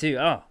feel that too.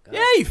 Oh, God.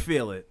 Yeah, you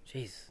feel it.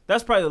 Jeez.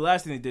 That's probably the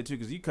last thing they did too,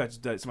 because you cut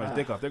somebody's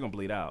dick off, they're gonna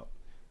bleed out.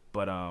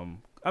 But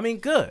I mean,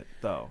 good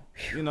though.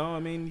 I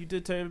mean, you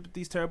did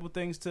these terrible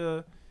things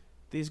to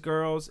these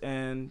girls,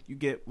 and you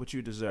get what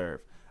you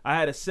deserve. I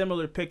had a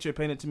similar picture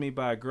painted to me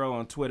by a girl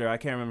on Twitter. I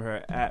can't remember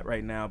her at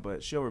right now,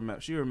 but she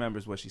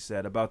remembers what she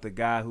said about the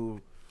guy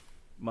who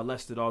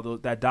molested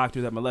that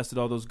doctor that molested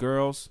all those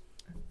girls.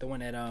 The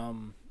one at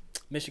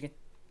Michigan.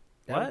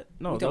 What?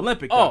 No, the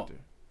Olympic doctor.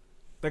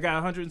 That got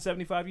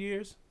 175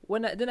 years.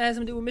 Didn't that have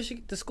something to do with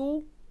Michigan? The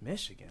school?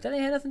 Michigan. That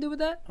ain't had nothing to do with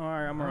that? All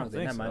right, I'm I wrong. don't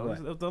think so.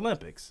 It was the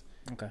Olympics.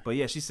 Okay. But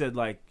yeah, she said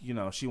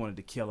she wanted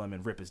to kill him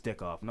and rip his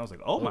dick off, and I was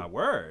like, oh my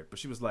word. But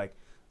she was like,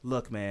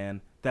 look,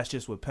 man, that's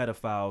just what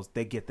pedophiles,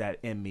 they get that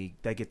in me.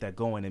 They get that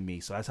going in me,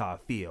 so that's how I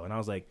feel. And I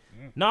was like,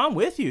 no, I'm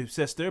with you,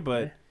 sister,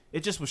 but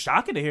it just was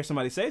shocking to hear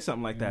somebody say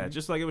something like that.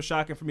 Just like it was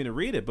shocking for me to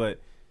read it. But,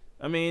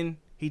 I mean,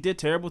 he did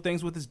terrible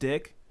things with his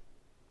dick.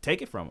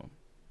 Take it from him.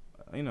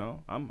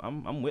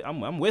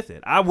 I'm with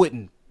it. I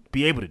wouldn't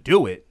be able to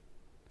do it.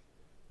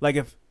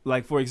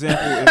 For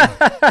example,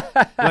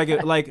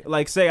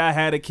 say I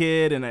had a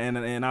kid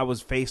and I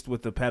was faced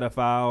with the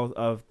pedophile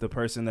of the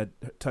person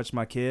that touched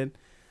my kid,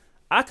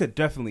 I could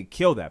definitely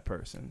kill that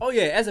person. Oh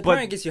yeah, as a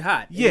parent, it gets you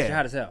hot. It gets you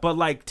hot as hell.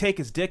 But take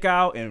his dick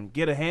out and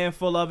get a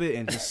handful of it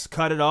and just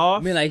cut it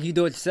off. I mean, like you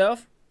do it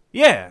yourself?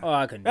 Yeah. Oh,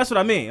 I couldn't. That's what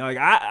I mean.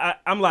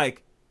 I'm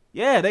like,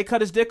 yeah, they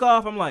cut his dick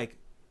off. I'm like,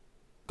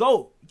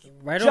 go.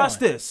 Right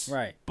Justice. on.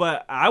 Right.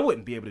 But I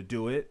wouldn't be able to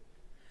do it.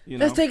 You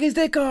know? Let's take his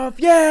dick off.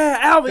 Yeah,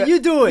 Alvin, you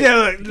do it.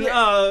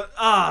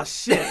 Yeah.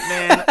 Shit,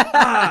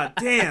 man.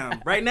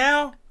 Damn. Right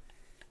now?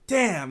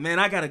 Damn, man,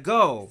 I gotta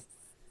go.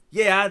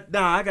 Yeah,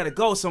 I gotta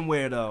go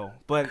somewhere though.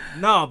 But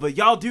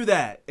y'all do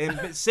that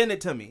and send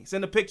it to me.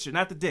 Send a picture,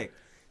 not the dick.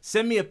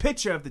 Send me a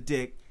picture of the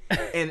dick,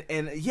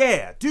 and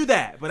yeah, do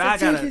that. But so I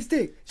gotta take his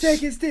dick.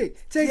 Take his dick.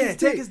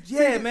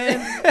 Yeah,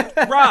 man.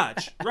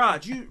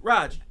 Raj,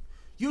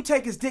 you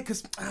take his dick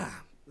because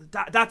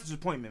doctor's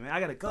appointment, man. I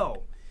gotta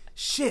go.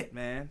 Shit,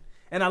 man.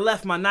 And I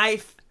left my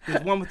knife, the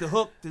one with the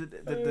hook,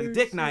 the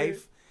dick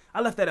knife.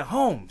 I left that at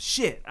home.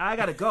 Shit, I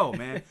gotta go,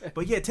 man.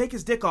 But yeah, take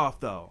his dick off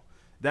though.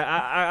 That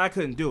I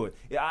couldn't do it.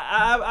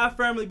 I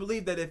firmly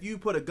believe that if you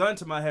put a gun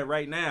to my head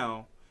right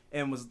now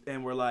and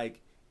we're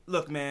like,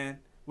 look, man,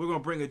 we're gonna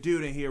bring a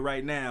dude in here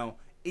right now.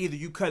 Either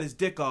you cut his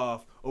dick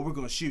off or we're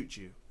gonna shoot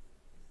you.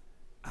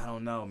 I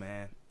don't know,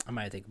 man. I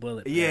might take a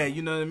bullet. Yeah,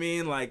 you know what I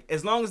mean. Like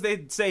as long as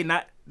they say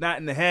not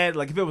in the head.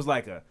 Like if it was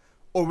like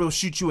or we'll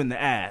shoot you in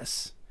the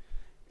ass.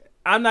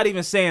 I'm not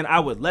even saying I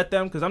would let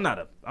them because I'm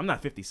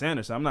not 50 Cent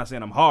or something. I'm not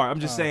saying I'm hard. I'm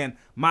just saying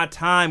my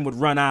time would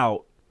run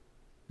out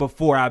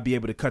before I'd be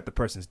able to cut the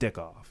person's dick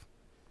off.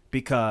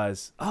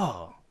 Because,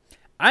 I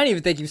didn't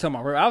even think you were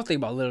talking about. I was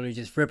thinking about literally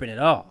just ripping it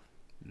off.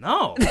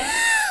 No.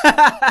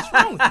 What's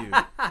wrong with you?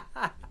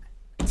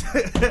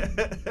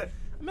 I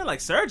mean,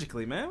 like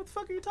surgically, man. What the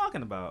fuck are you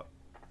talking about?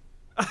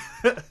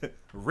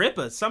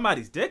 Rip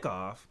somebody's dick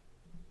off?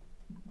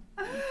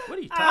 What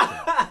are you talking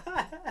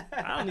about?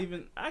 I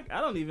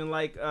don't even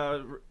like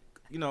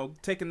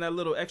taking that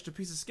little extra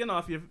piece of skin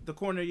off the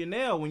corner of your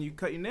nail when you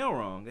cut your nail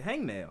wrong, the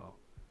hangnail.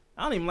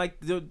 I don't even like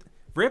to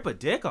rip a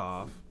dick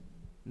off.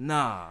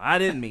 Nah, I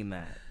didn't mean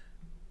that.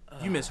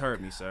 You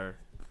misheard me, sir.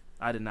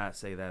 I did not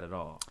say that at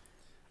all.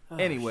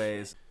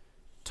 Anyways,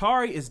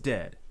 Tari is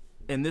dead,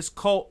 and this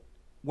cult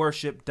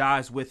worship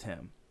dies with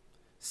him,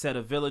 said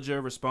a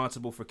villager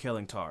responsible for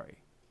killing Tari.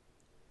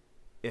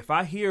 If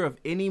I hear of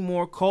any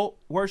more cult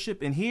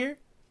worship in here,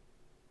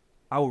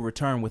 I will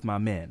return with my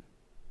men.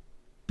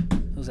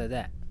 Who said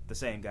that? The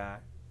same guy.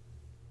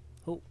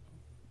 Who?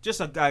 Just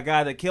a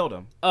guy that killed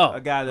him. Oh. A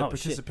guy that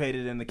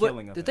participated in the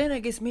killing of him. The thing that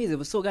gets me is it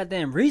was so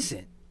goddamn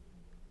recent.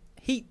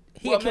 He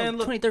got killed in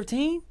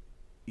 2013?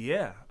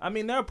 Yeah. I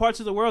mean, there are parts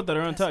of the world that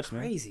are untouched,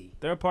 man. That's crazy.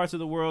 There are parts of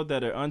the world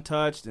that are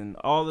untouched and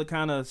all the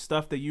kind of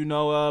stuff that you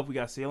know of. We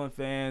got ceiling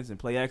fans and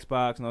play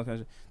Xbox and all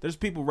kinds of shit. There's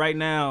people right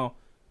now,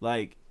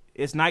 like,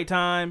 it's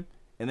nighttime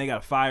and they got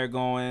a fire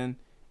going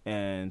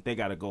and they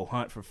got to go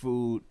hunt for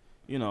food,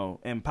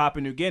 and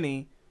Papua New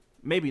Guinea,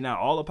 maybe not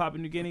all of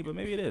Papua New Guinea, but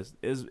maybe it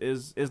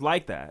is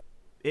like that.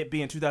 It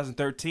being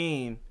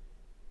 2013,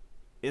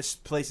 it's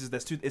places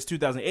it's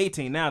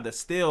 2018 now that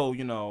still, we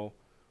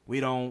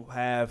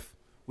got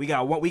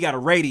a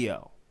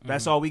radio.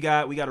 That's all we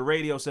got. We got a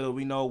radio so that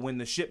we know when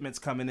the shipment's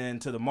coming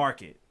into the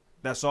market.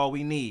 That's all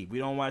we need. We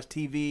don't watch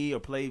TV or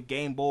play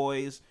Game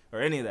Boys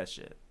or any of that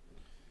shit.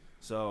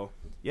 So,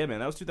 yeah, man,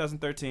 that was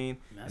 2013.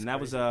 And that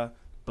was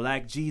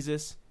Black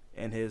Jesus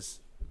and his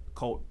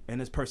cult and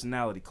his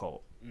personality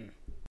cult.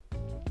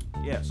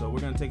 Yeah, so we're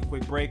going to take a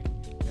quick break.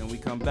 And when we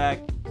come back,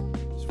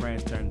 it's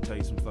Fran's turn to tell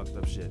you some fucked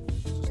up shit.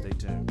 So stay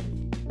tuned.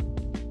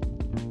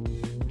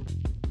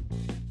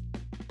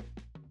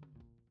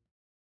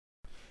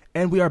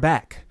 And we are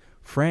back.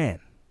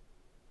 Fran,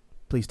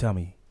 please tell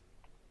me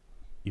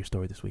your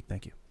story this week.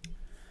 Thank you.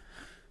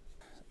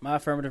 My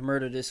affirmative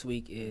murder this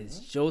week is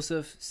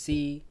Joseph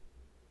C.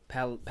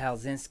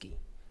 Palzinski.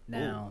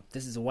 Now,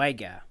 This is a white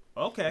guy.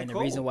 Okay, and the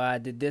reason why I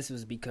did this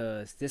was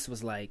because this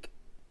was like,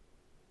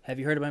 have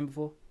you heard about him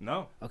before?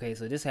 No. Okay,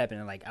 so this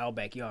happened in like our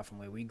backyard from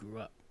where we grew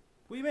up.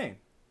 What do you mean?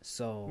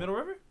 So Middle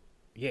River?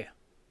 Yeah.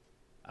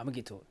 I'm gonna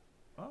get to it.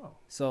 Oh.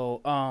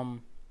 So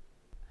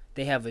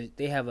they have an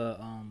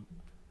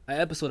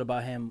episode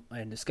about him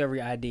in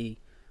Discovery ID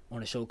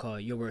on a show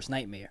called Your Worst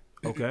Nightmare.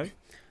 Okay.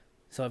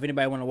 So if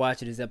anybody want to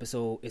watch it,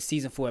 it's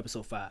season 4,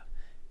 episode 5.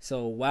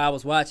 So while I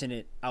was watching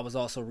it, I was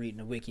also reading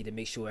the wiki to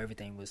make sure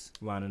everything was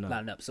lining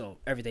up. So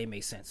everything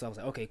made sense. So I was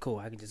like, okay, cool.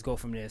 I can just go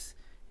from this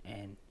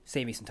and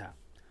save me some time.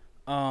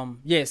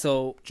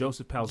 So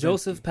Joseph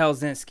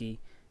Palzinski.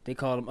 They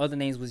called him. Other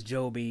names was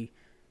Joby.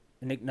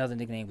 Another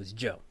nickname was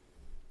Joe.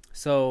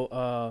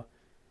 So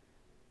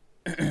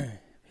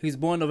he was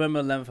born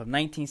November 11th of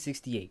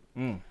 1968.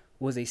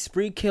 Was a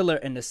spree killer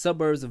in the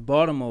suburbs of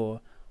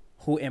Baltimore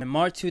who in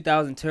March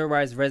 2000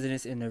 terrorized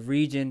residents in the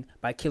region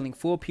by killing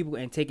 4 people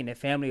and taking a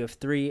family of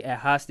 3 at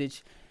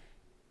hostage,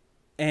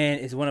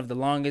 and is one of the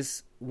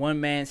longest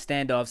one-man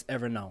standoffs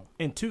ever known.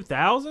 In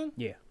 2000?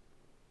 Yeah.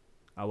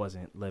 I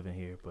wasn't living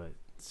here, but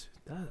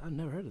I've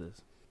never heard of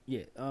this.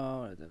 Yeah.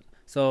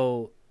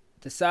 So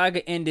the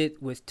saga ended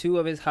with 2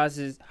 of his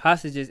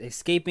hostages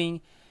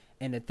escaping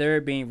and the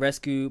 3rd being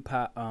rescued.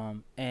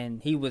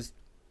 And he was,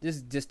 this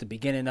is just the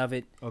beginning of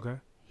it. Okay.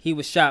 He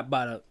was shot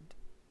by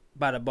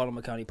the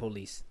Baltimore County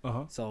Police.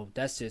 So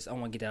that's just, I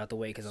want to get that out the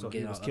way because I'm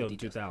getting all the details. He was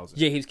killed in 2000.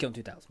 Yeah, he was killed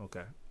in 2000.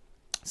 Okay.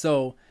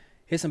 So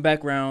Here's some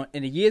background.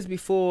 In the years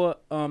before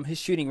his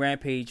shooting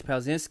rampage,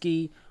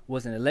 Pelzinski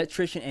was an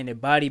electrician and a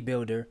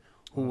bodybuilder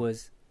who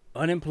was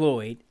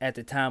unemployed at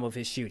the time of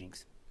his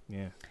shootings.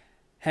 Yeah.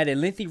 Had a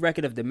lengthy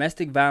record of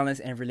domestic violence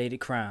and related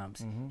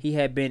crimes. Mm-hmm. He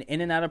had been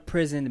in and out of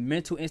prison,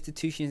 mental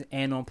institutions,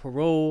 and on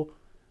parole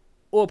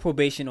or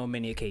probation on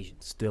many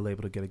occasions. Still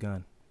able to get a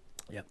gun.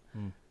 Yep.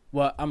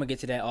 Well, I'm going to get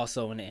to that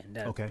also in the end.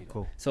 Okay,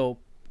 cool. So,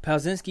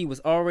 Pelzinski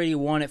was already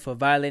wanted for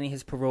violating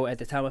his parole at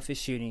the time of his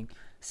shooting.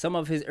 Some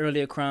of his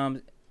earlier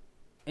crimes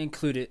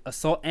included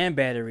assault and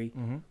battery,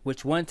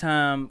 which one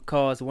time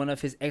caused one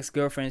of his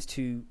ex-girlfriends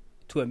to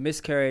a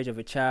miscarriage of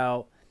a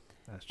child,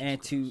 and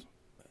to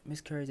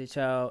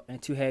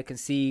had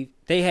conceived,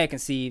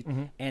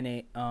 and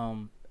a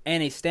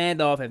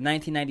standoff of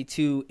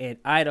 1992 in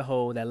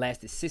Idaho that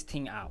lasted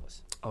 16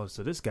 hours. Oh,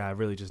 so this guy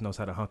really just knows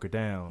how to hunker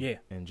down, Yeah,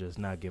 and just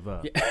not give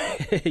up.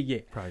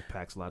 Yeah. Probably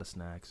packs a lot of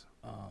snacks.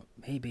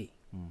 Maybe.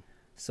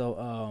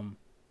 So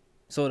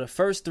the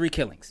first 3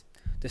 killings.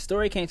 The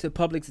story came to the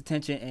public's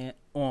attention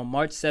on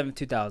March 7,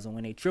 2000,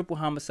 when a triple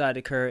homicide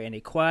occurred in a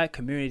quiet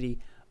community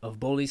of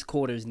Bowley's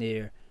Quarters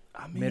near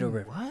Middle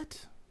River.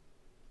 What?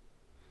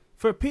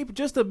 For people,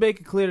 just to make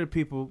it clear to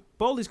people,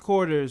 Bowley's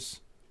Quarters,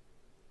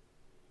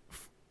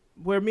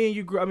 where me and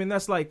you grew, I mean,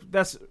 that's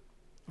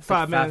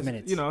 5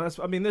 minutes. You know,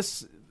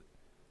 this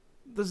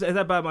is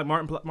that by like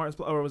Martin's,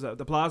 or was that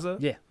the Plaza?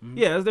 Yeah.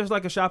 Yeah, there's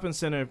like a shopping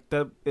center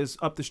that is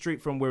up the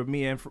street from where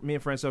me and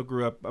Franco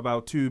grew up,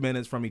 about 2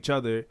 minutes from each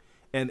other.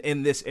 And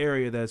in this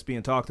area that's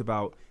being talked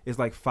about is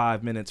like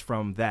 5 minutes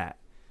from that.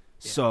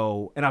 Yeah.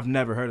 So, and I've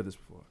never heard of this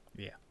before.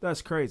 Yeah.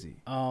 That's crazy.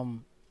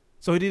 So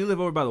did he live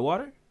over by the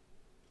water?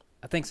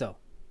 I think so.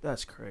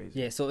 That's crazy.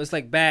 Yeah, so it's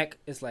like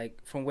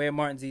from where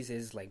Martin's is,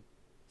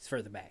 it's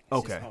further back.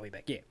 It's just all the way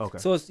back. Yeah. Okay.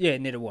 So it's near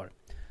the water.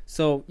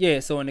 So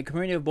in the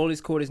community of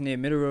Bowley's Quarters near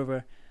Middle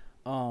River,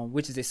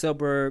 which is a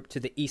suburb to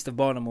the east of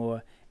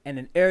Baltimore, and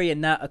an area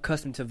not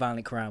accustomed to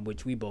violent crime,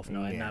 which we both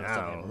know.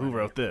 Who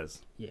wrote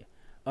this? Yeah.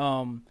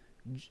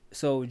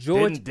 So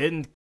George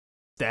didn't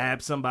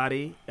stab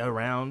somebody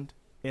around.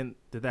 Did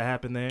that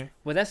happen there?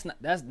 Well, that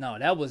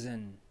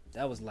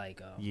was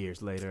like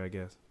years later, I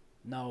guess.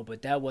 No,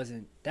 but that was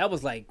like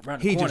around the corner.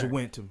 He just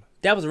went to.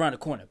 That was around the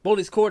corner.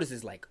 Bowley's Quarters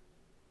is like,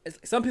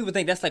 some people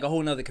think that's like a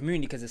whole nother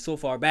community because it's so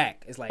far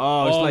back. It's like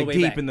it's like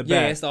deep back. in the back.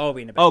 Yeah, it's all the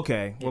way in the back.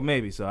 Okay, well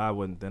maybe so. I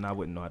wouldn't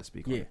know how to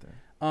speak on it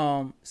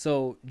then.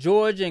 So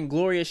George and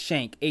Gloria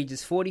Schenk,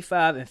 ages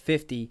 45 and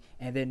 50,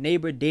 and their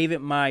neighbor David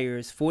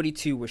Myers,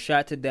 42, were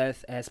shot to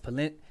death as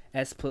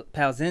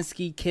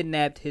Pelzinski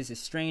kidnapped his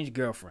estranged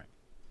girlfriend.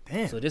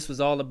 Damn. So this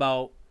was all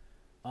about,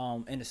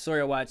 in the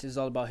story I watched, this is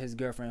all about his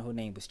girlfriend, whose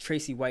name was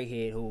Tracy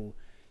Whitehead, who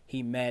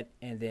he met,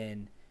 and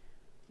then,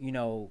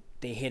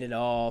 they hit it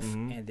off,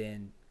 and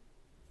then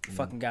the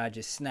fucking guy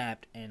just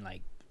snapped and,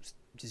 like,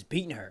 just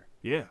beating her.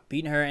 Yeah.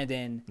 Beating her, and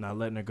then... Not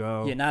letting her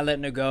go. Yeah, not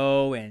letting her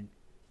go, and...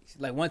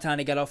 Like, one time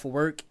they got off of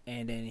work,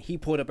 and then he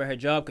pulled up at her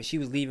job because she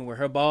was leaving with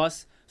her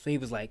boss. So he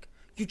was like,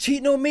 "You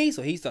cheating on me?"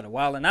 So he started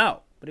wilding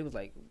out. But it was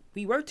like,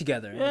 we work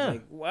together. And yeah. It was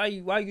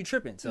like, why are you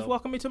tripping? So he's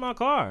walking me to my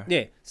car.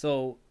 Yeah.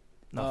 So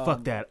no,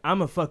 fuck that. I'm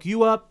gonna fuck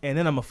you up, and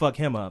then I'm gonna fuck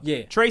him up.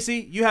 Yeah.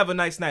 Tracy, you have a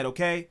nice night,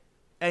 okay?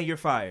 And you're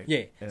fired.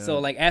 Yeah. So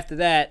like after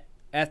that,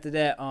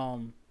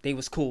 they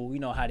was cool. You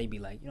know how they be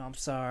like, I'm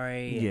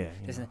sorry. Yeah.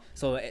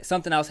 So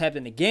something else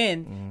happened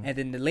again, and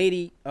then the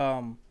lady,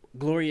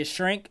 Gloria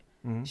Schenk,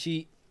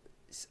 she.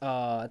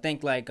 I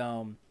think like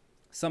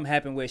something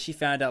happened where she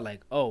found out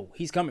like, oh,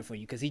 he's coming for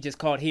you because he just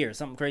called here,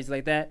 something crazy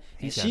like that.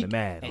 And she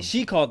mad. And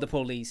she called the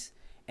police,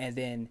 and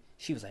then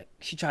she was like,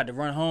 she tried to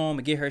run home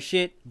and get her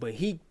shit, but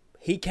he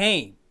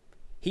came,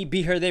 he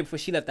beat her there before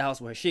she left the house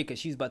with her shit because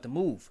she was about to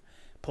move.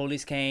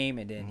 Police came,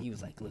 and then he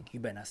was like, look, you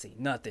better not say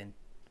nothing.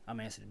 I'm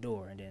gonna answer the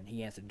door. And then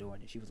he answered the door,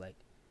 and then she was like,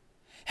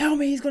 help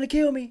me, he's gonna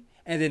kill me.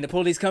 And then the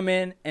police come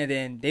in, and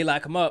then they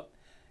lock him up.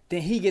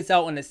 Then he gets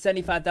out on a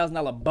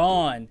 $75,000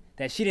 bond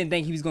that she didn't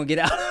think he was going to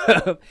get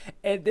out of.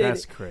 And then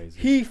that's crazy.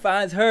 He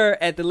finds her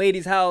at the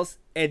lady's house,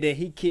 and then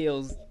he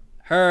kills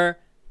her,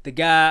 the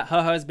guy,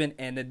 her husband,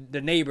 and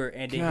the neighbor,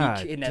 and then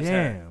he kidnaps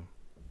her.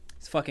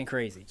 It's fucking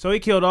crazy. So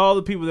he killed all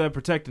the people that were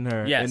protecting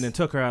her, yes, and then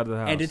took her out of the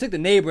house. And then took the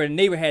neighbor, and the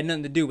neighbor had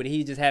nothing to do with it.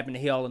 He just happened to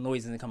hear all the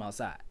noises and come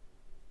outside.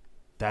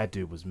 That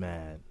dude was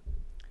mad.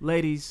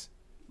 Ladies,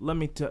 let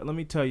me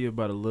tell you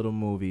about a little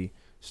movie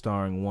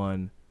starring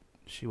one.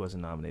 She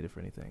wasn't nominated for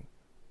anything,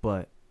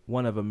 but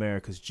one of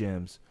America's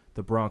gems,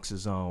 the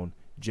Bronx's own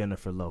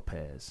Jennifer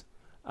Lopez.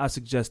 I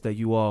suggest that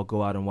you all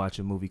go out and watch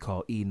a movie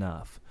called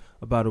Enough,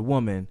 about a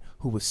woman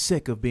who was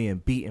sick of being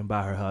beaten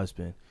by her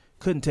husband,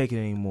 couldn't take it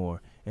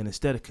anymore, and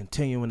instead of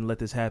continuing to let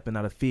this happen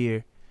out of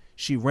fear,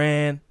 she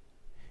ran,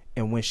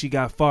 and when she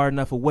got far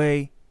enough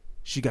away,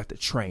 she got the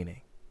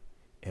training.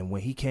 And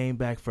when he came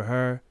back for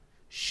her,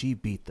 she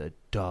beat the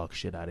dog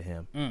shit out of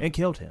him and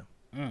killed him.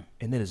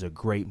 And it is a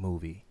great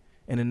movie.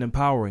 And an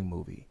empowering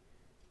movie,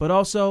 but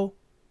also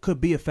could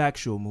be a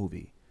factual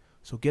movie.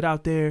 So get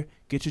out there,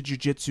 get your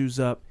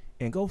jujitsus up,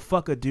 and go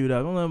fuck a dude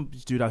up. Don't let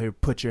this dude out here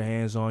put your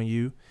hands on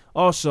you.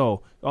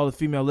 Also, all the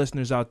female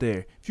listeners out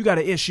there, if you got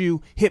an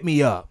issue, hit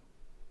me up.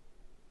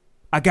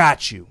 I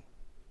got you.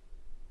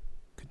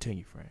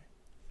 Continue,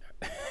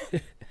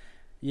 Frank.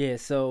 Yeah,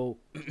 so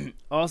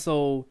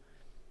also,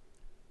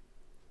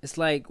 it's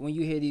like when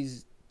you hear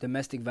these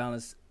domestic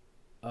violence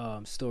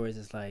stories,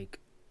 it's like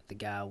the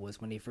guy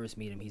was, when they first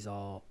meet him, he's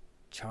all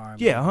charming,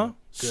 good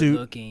suit,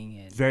 looking,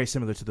 and very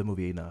similar to the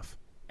movie Enough.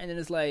 And then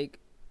it's like,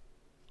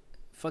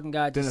 fucking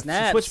guy just then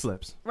snaps. Switch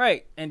flips.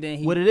 Right, and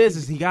then what it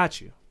is he got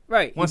you.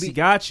 Right. Once he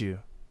got you,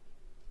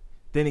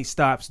 then he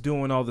stops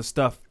doing all the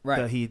stuff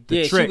that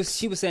tricks.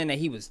 She was saying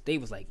that they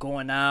was like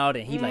going out,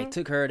 and he like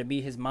took her to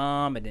meet his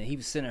mom, and then he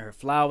was sending her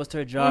flowers to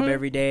her job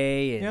every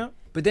day. And,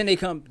 but then they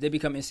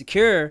become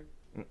insecure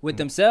with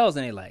themselves,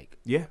 and they like,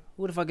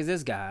 who the fuck is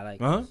this guy?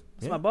 Like,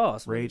 it's my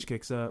boss. Rage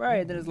kicks up.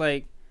 Right. Then it's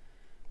like,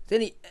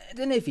 then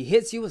if he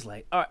hits you, it's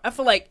like, all right, I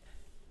feel like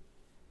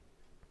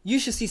you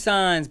should see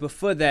signs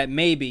before that,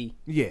 maybe.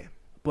 Yeah.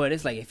 But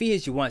it's like, if he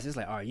hits you once, it's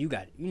like, all right, you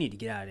got it. You need to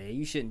get out of there.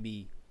 You shouldn't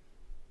be.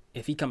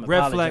 If he come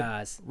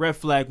apologize. Red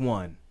flag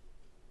 1.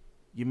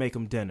 You make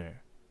him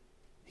dinner.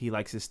 He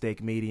likes his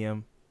steak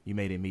medium. You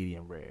made it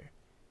medium rare.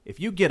 If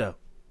you get a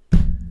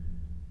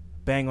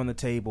bang on the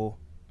table,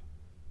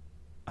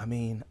 I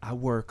mean, I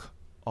work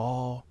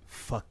all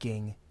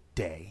fucking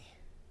day,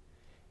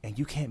 and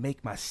you can't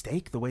make my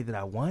steak the way that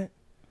I want?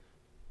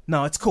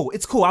 No, it's cool.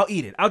 It's cool. I'll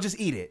eat it. I'll just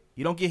eat it.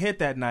 You don't get hit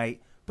that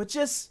night, but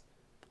just...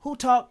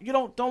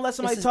 don't let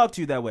somebody talk to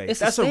you that way.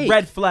 That's a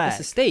red flag. It's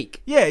a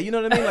steak. Yeah, you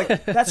know what I mean?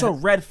 Like, that's a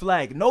red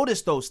flag.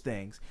 Notice those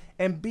things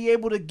and be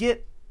able to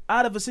get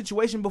out of a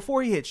situation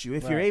before he hits you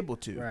if you're able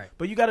to. Right.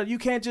 But you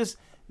can't just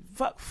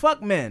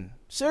fuck men.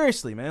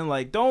 Seriously, man.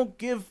 Like, don't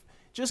give,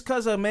 just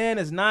because a man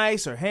is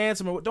nice or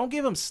handsome, or don't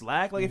give him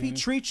slack. Like, if he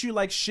treats you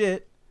like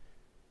shit,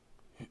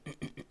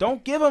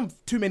 don't give him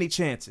too many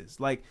chances.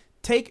 Like,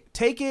 take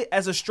it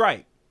as a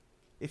strike.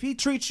 If he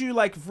treats you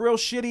like real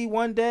shitty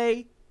one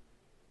day,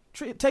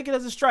 take it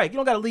as a strike. You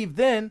don't got to leave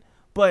then,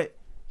 but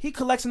he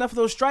collects enough of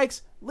those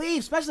strikes, leave,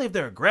 especially if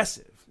they're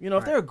aggressive. You know,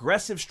 if they're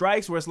aggressive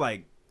strikes where it's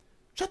like,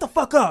 shut the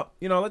fuck up.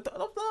 You know, like,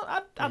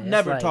 I've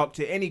never talked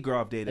to any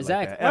girl I've dated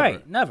like that, ever.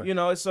 Right, never. You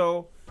know,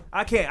 so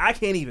I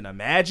can't even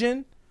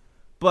imagine,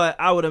 but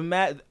I would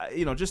imagine,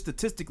 you know, just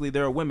statistically,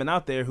 there are women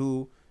out there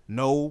who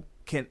know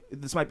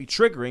this might be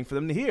triggering for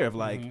them to hear of,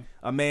 like,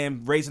 a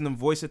man raising them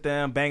voice at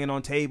them, banging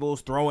on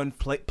tables, throwing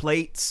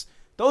plates.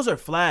 Those are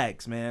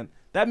flags, man.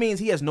 That means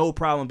he has no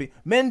problem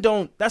men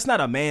don't, that's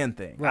not a man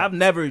thing. Right. I've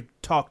never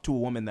talked to a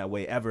woman that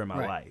way ever in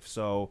my life.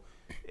 So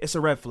it's a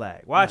red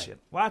flag. Watch it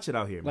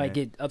out here, man. Like,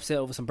 get upset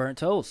over some burnt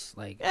toast.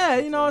 Like, yeah,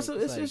 you know, it's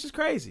just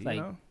crazy. Like,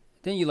 you know?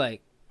 Then you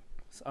like,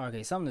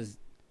 okay, something's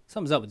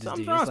up with this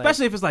dude. Wrong,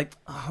 especially if it's like,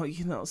 oh,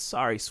 you know,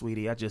 sorry,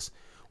 sweetie,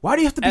 why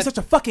do you have to be such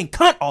a fucking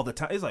cunt all the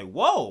time? It's like,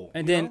 whoa.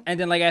 And then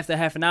like after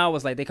half an hour,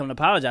 it's like they come to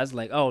apologize.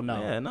 Like, oh no,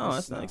 yeah, no,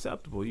 that's not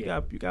acceptable. You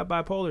got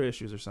bipolar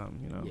issues or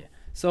something, you know. Yeah.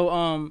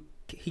 So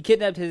he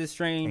kidnapped his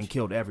estranged and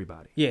killed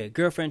everybody. Yeah,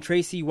 girlfriend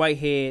Tracy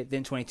Whitehead,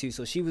 then 22.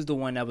 So she was the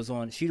one that was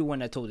on. She the one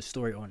that told the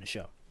story on the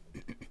show.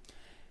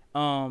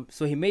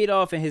 So he made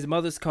off in his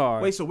mother's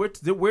car. Wait, so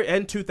we're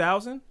in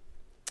 2000?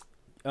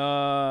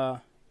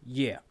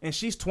 Yeah. And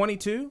she's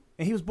 22,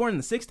 and he was born in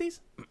the 60s?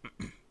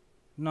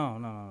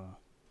 No.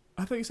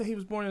 I thought you said he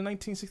was born in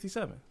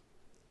 1967.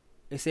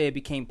 They say it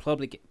became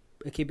public.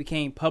 It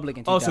became public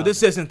in 2000. Oh, so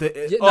this isn't the.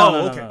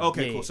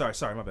 Okay, cool. Yeah.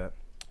 Sorry, my bad.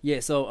 Yeah.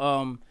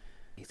 So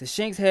the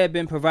Shanks had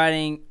been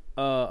providing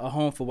a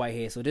home for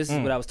Whitehead. So this is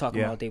what I was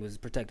talking about. They was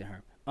protecting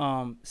her.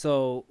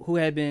 So who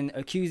had been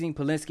accusing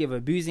Polinsky of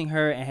abusing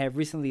her and had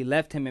recently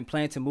left him and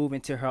planned to move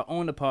into her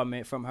own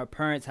apartment from her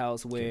parents'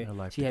 house where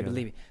she had been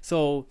living.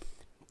 So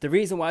the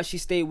reason why she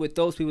stayed with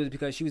those people is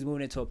because she was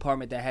moving into an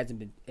apartment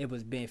that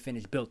was being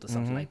finished built or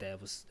something like that.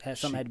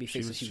 Something had to be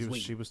fixed.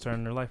 She was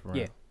turning her life around.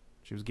 Yeah.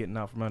 She was getting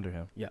out from under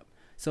him. Yep.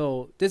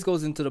 So this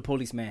goes into the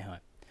police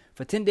manhunt.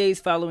 For 10 days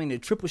following the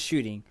triple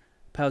shooting,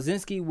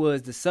 Pawzinski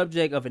was the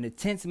subject of an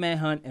intense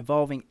manhunt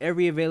involving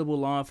every available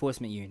law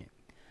enforcement unit.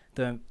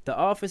 The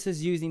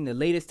officers, using the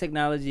latest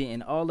technology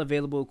and all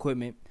available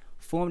equipment,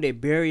 formed a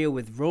barrier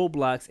with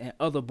roadblocks and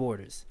other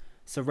borders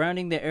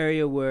surrounding the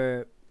area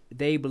where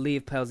they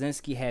believed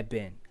Pawzinski had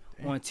been.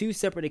 Damn. On 2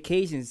 separate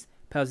occasions,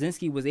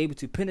 Pawzinski was able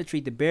to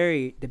penetrate the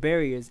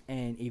barriers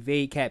and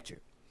evade capture.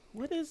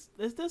 What is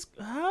this?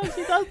 How has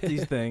he done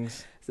these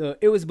things? So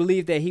it was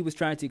believed that he was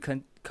trying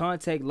to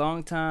contact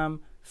longtime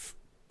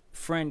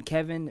friend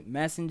Kevin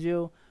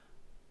Massengill,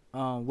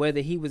 whether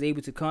he was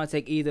able to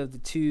contact either of the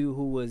two,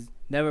 who was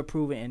never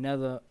proven,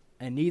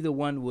 and neither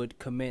one would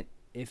commit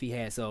if he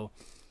had. So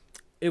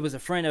it was a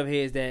friend of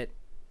his that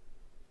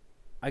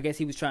I guess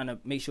he was trying to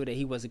make sure that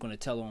he wasn't going to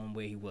tell on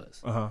where he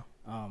was.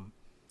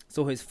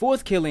 So his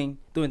fourth killing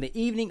during the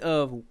evening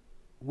of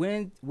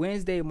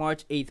Wednesday,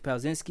 March 8th,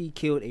 Pawzinski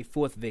killed a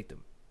 4th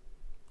victim.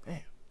 Damn.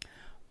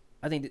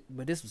 I think,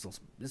 but this was some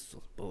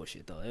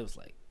bullshit though. It was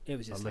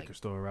just a liquor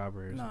store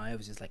robbery. No, it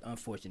was just like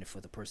unfortunate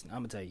for the person. I'm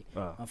gonna tell you,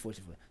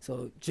 unfortunate.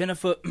 So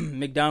Jennifer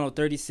McDonald,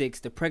 36,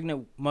 the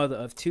pregnant mother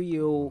of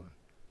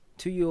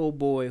 2-year-old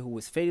boy who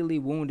was fatally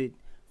wounded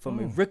from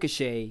a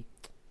ricochet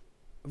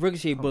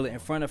ricochet bullet in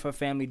front of her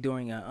family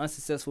during an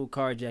unsuccessful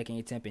carjacking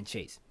attempt and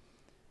chase.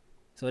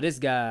 So this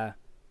guy.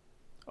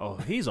 Oh,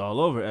 he's all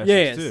over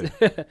Essex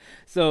too.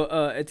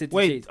 So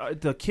wait,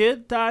 the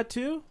kid died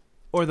too,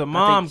 or the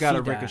mom got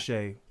a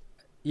ricochet?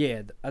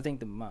 Yeah, I think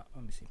the mom.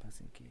 Let me see.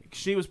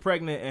 She was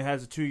pregnant and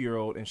has a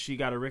 2-year-old, and she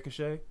got a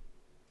ricochet.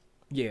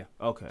 Yeah.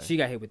 Okay. She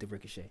got hit with the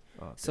ricochet.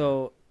 Okay.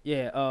 So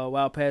yeah,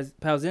 while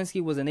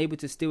Pawzinski was unable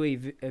to steal a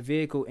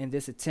vehicle in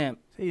this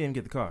attempt, he didn't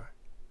get the car.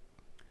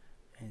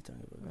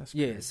 That's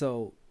crazy.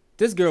 So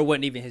this girl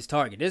wasn't even his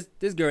target.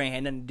 This girl ain't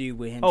had nothing to do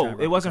with him. Oh,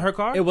 it wasn't her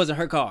car? It wasn't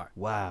her car.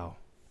 Wow.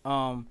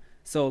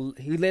 So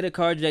he later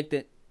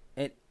carjacked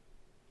an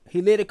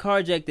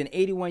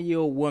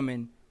 81-year-old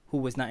woman who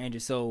was not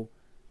injured. So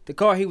the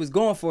car he was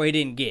going for, he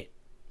didn't get,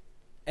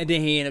 and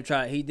then he ended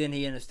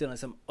up stealing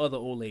some other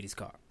old lady's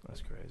car.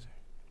 That's crazy.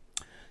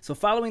 So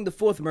following the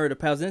fourth murder,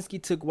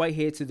 Pawzinski took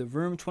Whitehead to the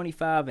Room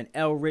 25 and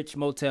El Rich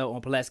Motel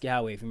on Pulaski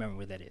Highway. If you remember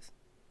where that is,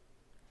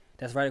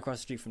 that's right across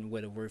the street from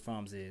where the Word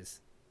Farms is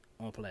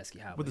on Pulaski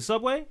Highway. With the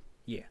subway?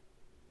 Yeah.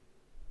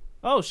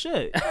 Oh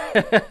shit!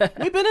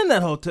 We've been in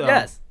that hotel.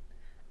 Yes.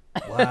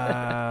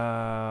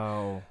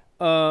 Wow.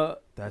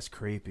 That's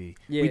creepy.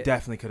 Yeah. We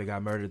definitely could have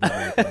got murdered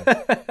that night.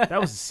 That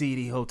was a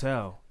seedy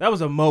hotel. That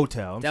was a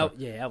motel.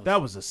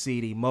 That was a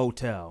seedy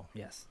motel.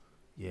 Yes.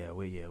 Yeah,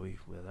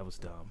 that was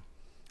dumb.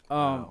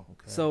 Wow,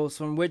 okay. So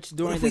from which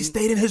during what if we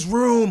stayed in his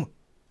room?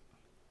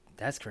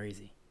 That's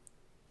crazy.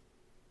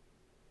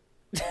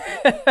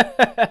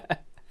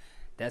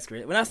 That's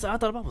crazy. When I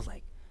thought about it, I was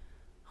like,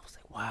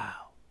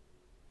 wow.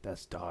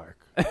 That's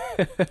dark.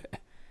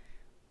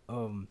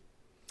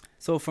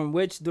 So from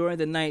which during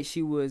the night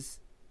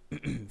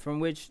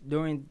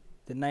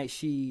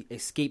she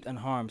escaped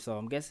unharmed. So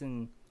I'm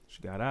guessing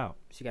she got out.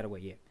 She got away.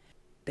 Yeah.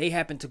 They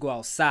happened to go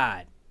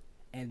outside,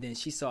 and then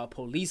she saw a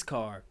police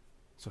car.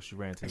 So she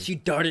ran to. She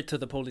darted to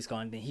the police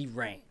car, and then he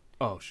ran.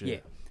 Oh shit. Yeah.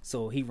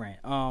 So he ran.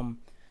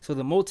 So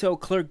the motel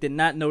clerk did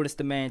not notice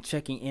the man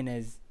checking in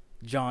as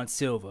John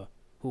Silva,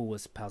 who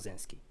was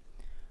Pawzinski.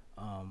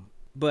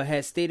 But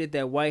had stated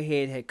that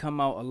Whitehead had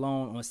come out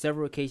alone on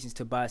several occasions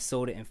to buy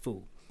soda and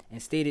food,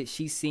 and stated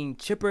she seemed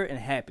chipper and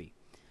happy,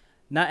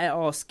 not at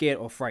all scared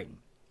or frightened.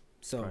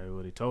 So probably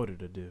what he told her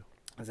to do.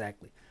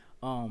 Exactly.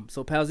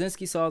 So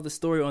Pawzinski saw the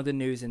story on the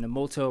news in the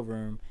motel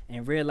room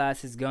and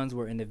realized his guns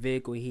were in the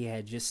vehicle he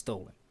had just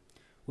stolen,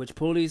 which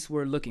police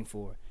were looking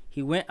for.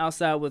 He went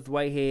outside with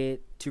Whitehead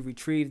to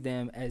retrieve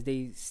them. As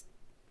they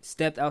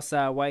stepped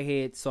outside,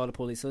 Whitehead saw the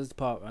police. So this is the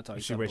part I'm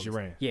talking about. She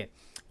ran. Yeah.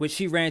 Which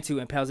she ran to,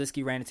 and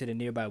Pawzinski ran into the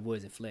nearby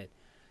woods and fled.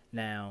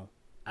 Now,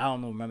 I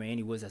don't remember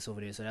any woods that's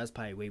over there, so that's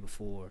probably way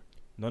before.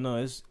 No,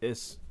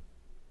 it's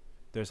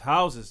there's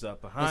houses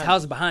up behind. There's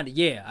houses behind it,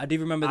 yeah. I do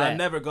remember that. I've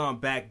never gone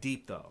back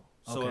deep though,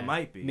 so it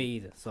might be. Me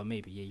either. So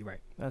maybe, yeah, you're right.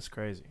 That's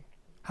crazy.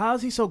 How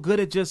is he so good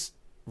at just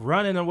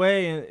running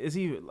away? And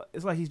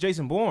it's like he's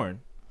Jason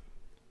Bourne.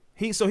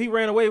 He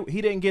ran away.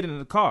 He didn't get in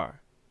the car.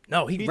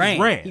 No, he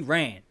ran. He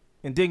ran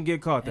and didn't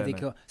get caught that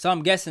night. So I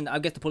guess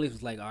the police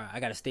was like, all right,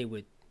 I got to stay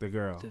with the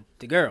girl.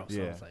 The girl. So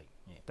yeah. it's like,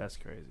 yeah. That's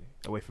crazy.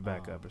 I wait for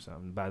backup or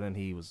something. By then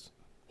he was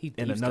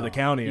in was another gone.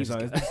 county or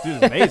something. This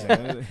dude's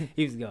amazing.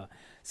 He was gone.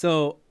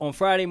 So on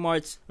Friday,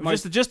 March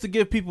just to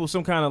give people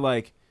some kind of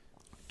like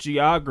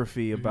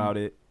geography about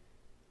it,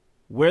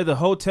 where the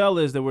hotel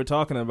is that we're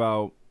talking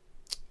about,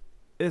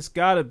 it's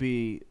got to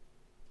be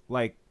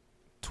like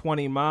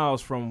 20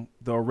 miles from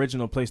the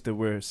original place that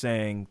we're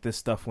saying this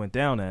stuff went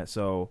down at.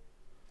 So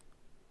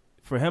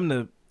for him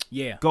to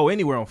go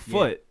anywhere on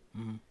foot,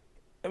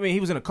 I mean, he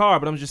was in a car,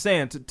 but I'm just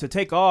saying to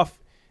take off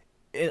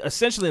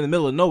essentially in the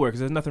middle of nowhere because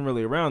there's nothing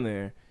really around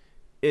there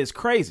is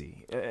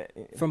crazy.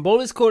 From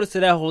Boulder's Quarters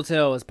to that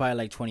hotel is probably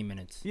like 20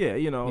 minutes. Yeah,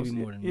 maybe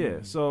more than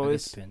that. So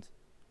it depends.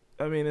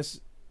 I mean, it's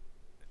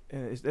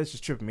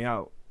just tripping me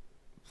out.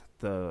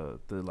 The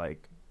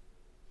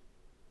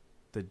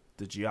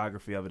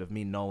geography of it, of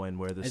me knowing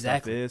where this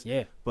stuff is.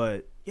 Yeah.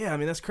 But yeah, I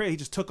mean, that's crazy. He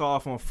just took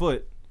off on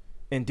foot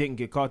and didn't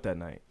get caught that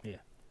night. Yeah.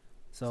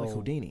 So it's like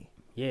Houdini.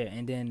 Yeah,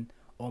 and then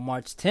on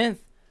March 10th,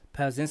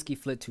 Pawzinski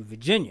fled to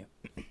Virginia.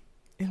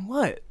 In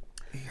what?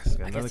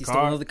 I guess he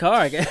stole another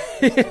car. I guess.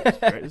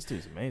 This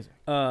dude's amazing.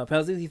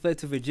 Pawzinski fled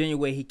to Virginia,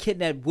 where he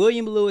kidnapped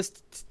William Lewis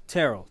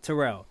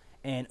Terrell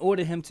and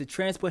ordered him to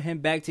transport him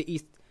back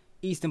to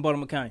Eastern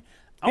Baltimore County.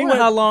 I wonder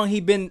how long he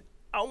been.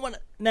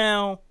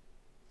 Now,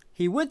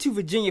 he went to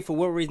Virginia for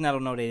what reason? I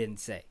don't know. They didn't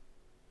say.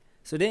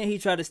 So then he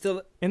tried to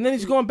steal. And then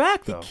he's going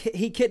back though.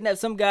 He kidnapped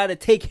some guy to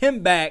take him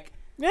back.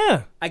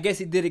 Yeah. I guess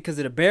he did it because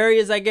of the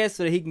barriers. I guess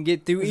so that he can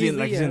get through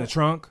easily. He's in the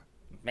trunk.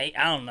 Mate,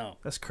 I don't know.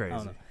 That's crazy. I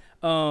don't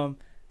know.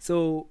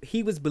 So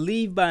he was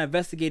believed by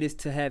investigators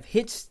to have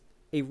hitched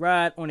a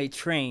ride on a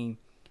train,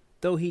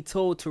 though he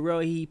told Terrell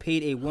he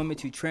paid a woman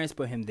to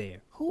transport him there.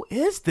 Who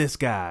is this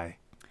guy?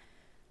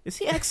 Is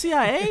he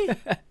ex-CIA?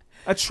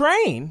 A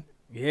train?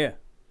 Yeah.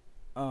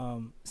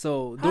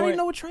 So how do you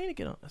know what train to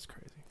get on? That's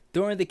crazy.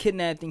 During the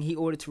kidnapping, he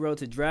ordered Terrell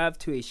to drive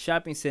to a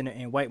shopping center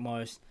in White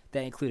Marsh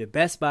that included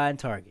Best Buy and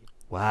Target.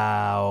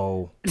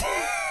 Wow.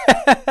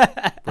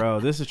 Bro,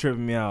 this is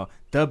tripping me out.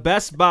 The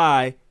Best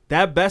Buy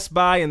That Best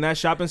Buy in that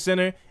shopping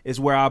center is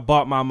where I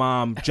bought my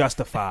mom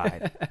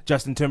Justified,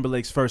 Justin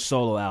Timberlake's first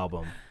solo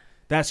album.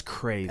 That's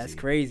crazy. That's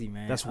crazy,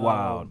 man. That's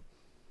wild.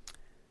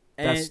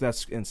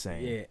 That's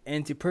insane. Yeah,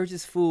 and to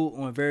purchase food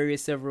on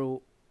various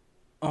several.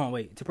 Oh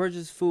wait, to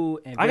purchase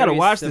food and I gotta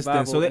watch this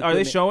thing. So are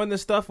they showing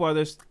this stuff while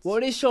there's? Well,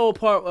 they show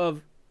part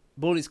of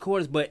Bully's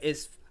quarters, but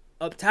it's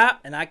up top,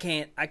 and I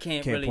can't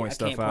point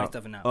stuff out.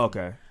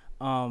 Okay.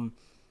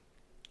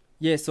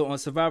 Yeah. So on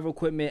survival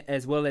equipment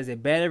as well as a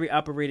battery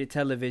operated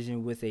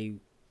television with a.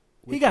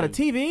 He got a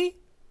TV.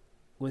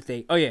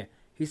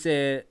 He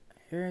said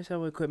here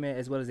survival equipment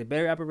as well as a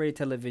battery operated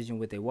television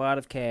with a wad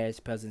of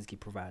cash Pelzinski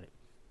provided.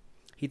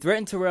 He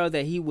threatened Terrell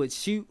that he would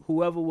shoot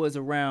whoever was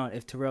around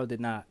if Terrell did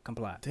not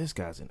comply. This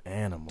guy's an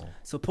animal.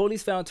 So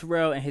police found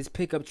Terrell in his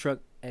pickup truck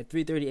at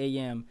 3:30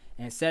 a.m.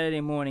 and Saturday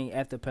morning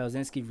after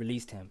Pelzinski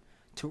released him.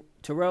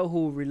 Terrell,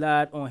 who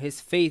relied on his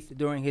faith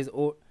during his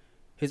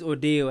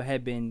ordeal,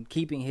 had been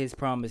keeping his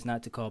promise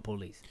not to call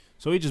police.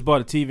 So he just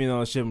bought a TV and all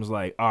that shit and was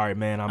like, all right,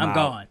 man, I'm out.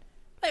 Gone.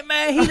 Hey,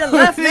 man, he done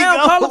left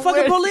now. Call the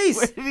fucking police.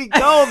 Where did he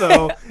go,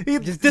 though? He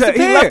just disappeared.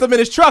 He left him in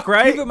his truck,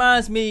 right? He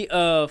reminds me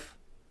of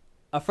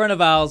a friend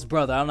of ours'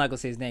 brother. I'm not going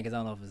to say his name because I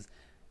don't know if it's...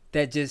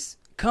 That just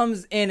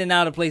comes in and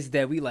out of places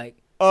that we like...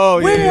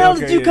 Oh, where the hell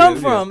did you come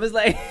from? It's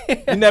like...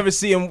 You never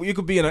see him. You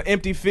could be in an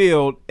empty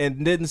field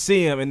and didn't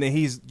see him, and then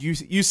you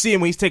see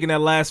him when he's taking that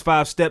last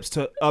 5 steps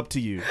up to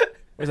you.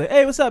 It's like,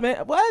 hey, what's up,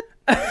 man? What?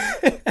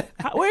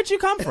 Where'd you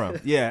come from?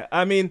 Yeah,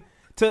 I mean,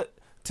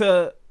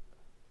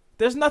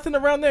 there's nothing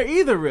around there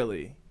either,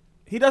 really.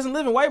 He doesn't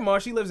live in White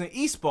Marsh. He lives in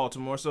East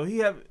Baltimore, so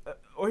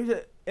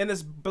and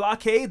his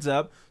blockades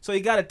up, so he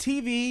got a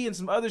TV and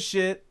some other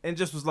shit, and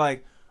just was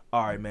like,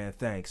 all right, man,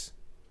 thanks.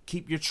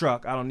 Keep your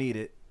truck. I don't need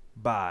it.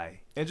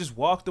 Bye. And just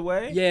walked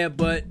away. Yeah,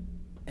 but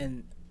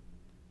and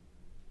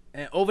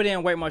over there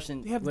in White Marsh,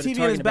 you have the TV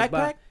in his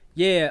backpack.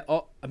 Yeah,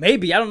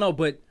 maybe, I don't know,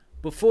 but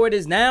before it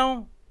is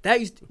now,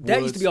 that used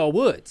to be all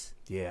woods.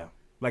 Yeah,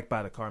 like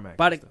by the Carmack.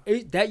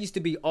 That used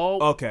to be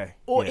all okay.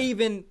 Or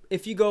even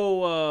if you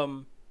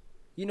go,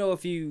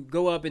 if you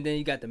go up and then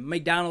you got the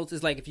McDonald's,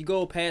 it's like if you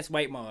go past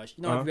White Marsh,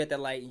 if you're at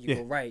that light and you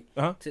go right,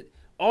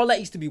 all that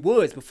used to be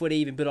woods before they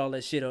even built all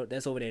that shit up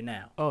that's over there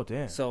now. Oh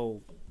damn!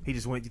 So he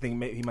just went. You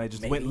think he might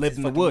just went and lived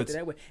in the woods?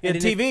 And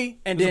TV,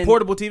 and then a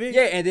portable TV.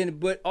 Yeah, and then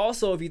but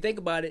also if you think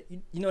about it,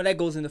 that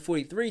goes into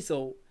 43.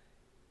 So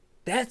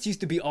that used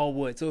to be all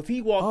wood. So if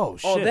he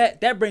walked all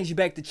that brings you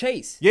back to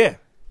Chase. Yeah.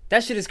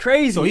 That shit is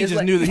crazy. So he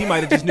just knew that he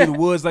might have just knew the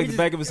woods like the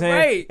back of his hand,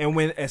 right. And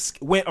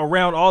went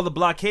around all the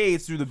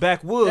blockades through the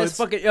backwoods. That's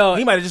fucking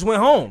he might have just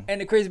went home. And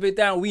the crazy bit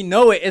down, we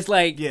know it. It's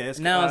like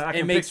now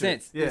it makes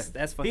sense. Yeah,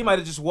 that's fucking. He might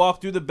have just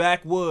walked through the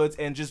backwoods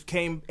and just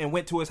came and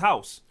went to his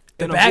house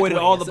and avoided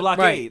all the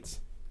blockades.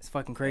 Right. It's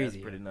fucking crazy.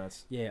 That's pretty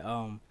nuts.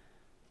 Yeah.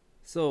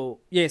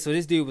 So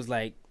this dude was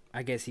like,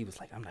 I guess he was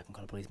like, I'm not gonna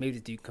call the police. Maybe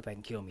this dude come back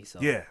and kill me.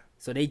 So yeah.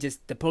 So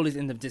the police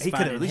ended up just he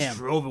finding him. He could have at least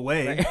drove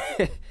away.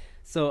 Right?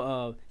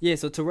 So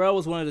Terrell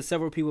was one of the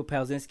several people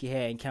Pelzinski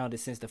had encountered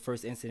since the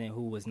first incident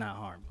who was not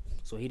harmed.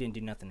 So he didn't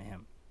do nothing to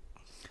him.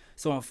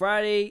 So on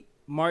Friday,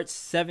 March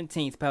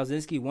 17th,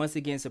 Pelzinski once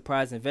again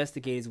surprised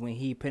investigators when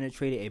he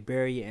penetrated a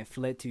barrier and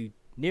fled to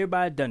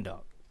nearby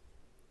Dundalk.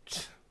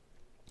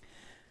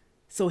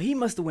 So he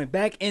must have went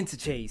back into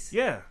Chase.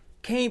 Yeah.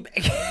 Came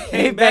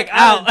back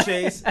out of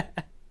Chase.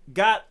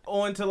 Got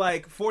on to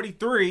like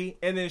 43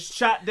 and then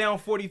shot down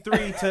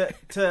 43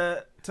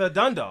 to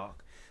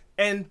Dundalk.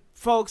 And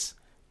folks,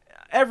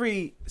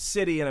 every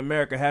city in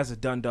America has a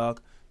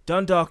Dundalk.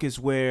 Dundalk is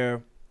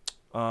where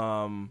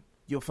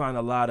you'll find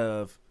a lot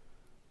of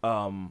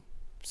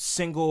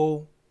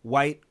single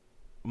white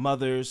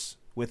mothers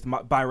with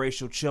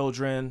biracial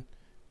children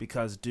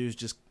because dudes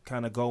just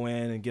kind of go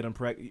in and get them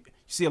pregnant. You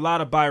see a lot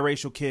of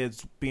biracial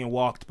kids being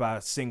walked by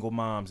single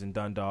moms in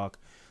Dundalk.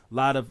 A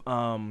lot of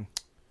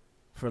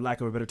for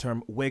lack of a better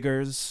term,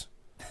 wiggers.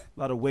 A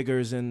lot of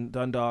wiggers in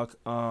Dundalk.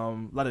 A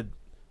lot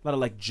of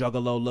like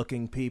juggalo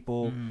looking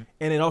people. Mm-hmm.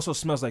 And it also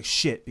smells like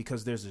shit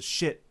because there's a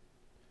shit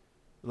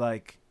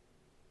like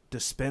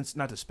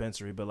not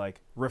dispensary, but like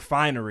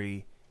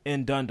refinery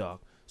in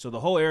Dundalk. So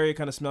the whole area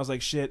kind of smells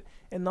like shit.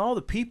 And all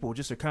the people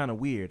just are kind of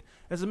weird.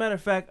 As a matter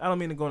of fact, I don't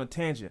mean to go on a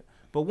tangent,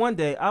 but one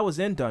day I was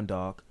in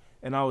Dundalk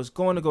and I was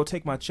going to go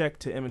take my check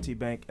to M&T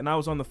Bank and I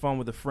was on the phone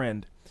with a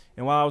friend.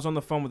 And while I was on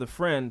the phone with a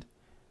friend,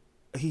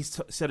 he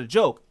said a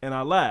joke, and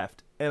I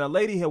laughed. And a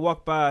lady had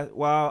walked by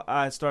while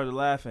I started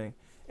laughing.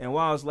 And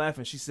while I was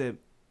laughing, she said,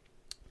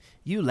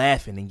 "You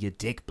laughing and your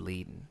dick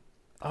bleeding."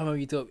 Oh,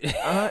 you told me.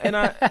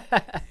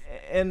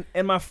 And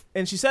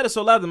she said it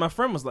so loud that my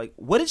friend was like,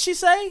 "What did she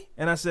say?"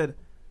 And I said,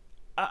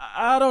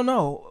 "I don't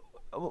know."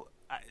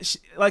 I was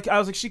like,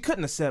 she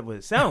couldn't have said what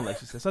it sounded like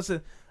she said.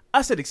 So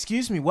I said,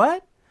 "Excuse me,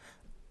 what?"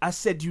 I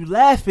said, "You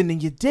laughing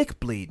and your dick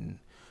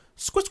bleeding."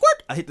 Squirt,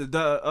 squirt. I hit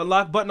the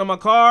unlock button on my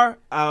car.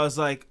 I was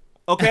like,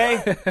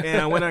 okay. And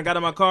I went and got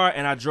in my car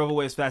and I drove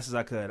away as fast as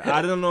I could.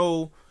 I didn't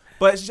know.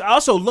 But I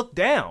also looked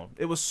down.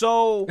 It was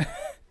so,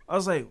 I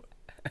was like,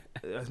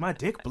 is my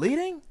dick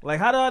bleeding? Like,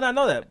 how did I not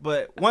know that?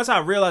 But once I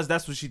realized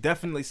that's what she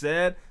definitely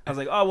said, I was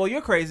like, oh, well,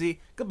 you're crazy.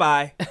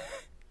 Goodbye.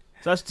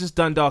 So that's just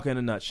Dundalk in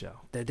a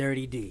nutshell. The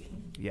Dirty D.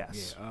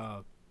 Yes.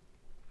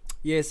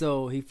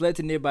 So he fled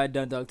to nearby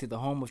Dundalk to the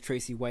home of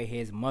Tracy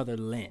Whitehead's mother,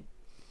 Lynn.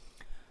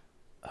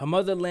 Her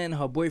mother, Lynn,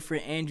 her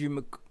boyfriend,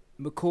 Andrew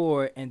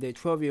McCord, and their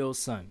 12-year-old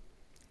son.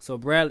 So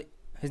Bradley,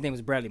 his name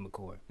was Bradley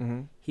McCord.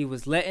 Mm-hmm. He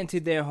was let into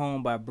their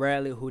home by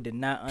Bradley, who did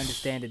not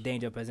understand the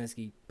danger of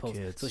Pazinski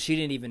posed. So he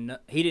didn't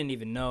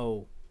even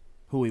know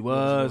who he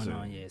was. Going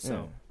on. Yeah.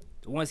 So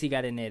once he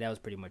got in there, that was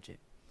pretty much it.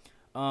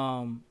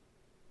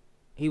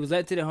 He was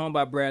led to the home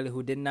by Bradley,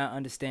 who did not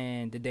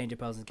understand the danger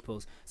Pazinski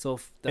posed. So,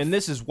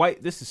 this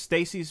is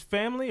Stacy's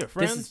family or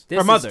friends?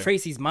 Her mother. Is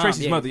Tracy's mom.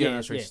 Tracy's mother. Yeah,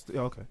 yeah. Tracy's,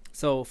 okay.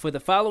 So for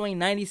the following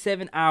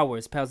 97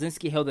 hours,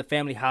 Pazinski held the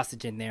family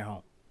hostage in their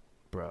home.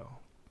 Bro,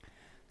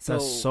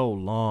 that's so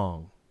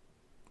long.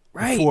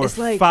 Right. For it's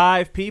like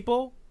 5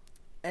 people.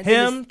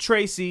 Him,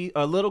 Tracy,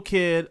 a little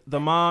kid,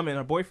 the mom, and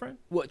her boyfriend.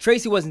 Well,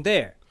 Tracy wasn't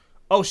there.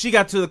 Oh, she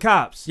got to the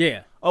cops.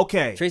 Yeah.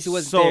 Okay. Tracy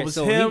wasn't there. It was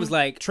so him, he was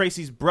like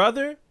Tracy's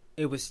brother.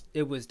 It was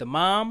the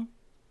mom,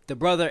 the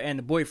brother, and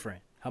the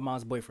boyfriend. Her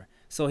mom's boyfriend.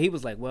 So he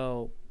was like,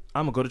 "Well,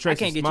 I'm gonna go to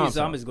Tracy's I can't get mom's you, so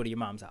house. I'm just go to your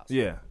mom's house."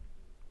 Yeah,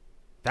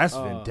 that's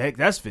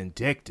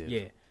vindictive.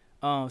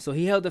 Yeah. So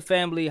he held the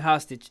family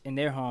hostage in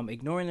their home,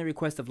 ignoring the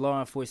request of law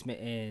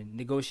enforcement and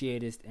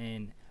negotiators,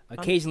 and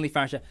occasionally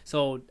found shot.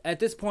 So at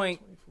this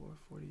point, 24,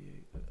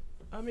 48.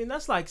 I mean,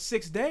 that's like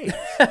 6 days.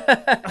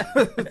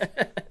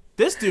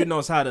 This dude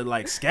knows how to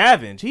like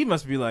scavenge. He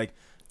must be like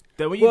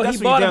that. When you,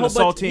 that's when you down to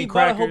saltine he crackers.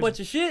 bought a whole bunch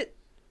of shit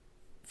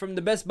from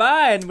the Best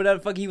Buy and whatever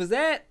the fuck he was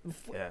at.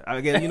 Yeah,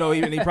 again,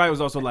 even he probably was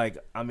also like,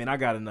 I mean, I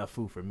got enough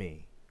food for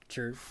me.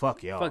 True.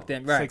 Fuck y'all. Fuck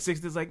them. Right. It's like 6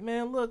 days. Like,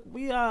 man, look,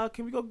 we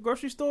can we go to the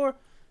grocery store?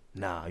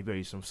 Nah, you better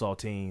use some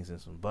saltines and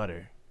some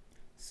butter.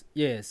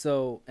 Yeah.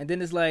 So and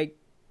then it's like,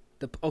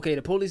 the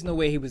police know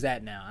where he was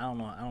at now. I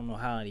don't know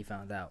how he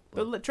found out.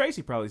 But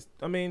Tracy probably.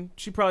 I mean,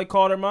 she probably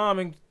called her mom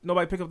and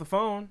nobody picked up the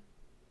phone.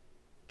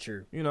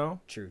 True. You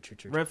know. True.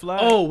 Red flag.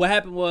 Oh, what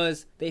happened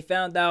was they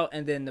found out,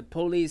 and then the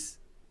police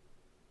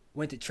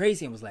went to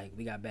Tracy and was like,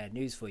 "We got bad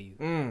news for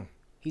you.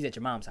 He's at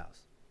your mom's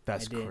house."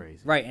 That's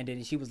crazy. Right, and then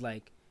he's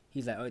like,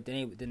 oh,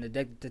 then the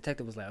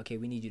detective was like, "Okay,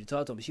 we need you to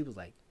talk to him." But she was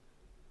like,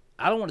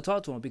 "I don't want to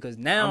talk to him because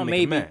now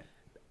maybe I'm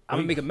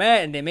gonna make him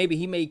mad, and then maybe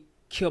he may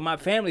kill my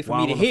family for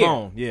me to hear."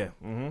 Phone. Yeah.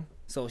 Mm-hmm.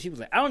 So she was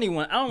like, I don't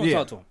want to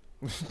talk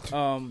to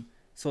him.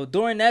 So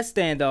during that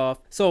standoff,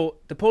 so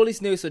the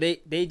police knew, so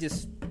they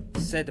just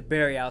set the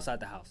barrier outside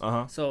the house.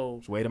 So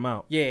just wait him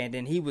out. Yeah, and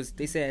then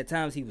they said at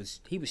times he was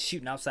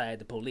shooting outside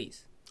the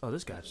police. Oh,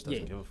 this guy just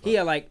doesn't give a fuck. He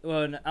had like,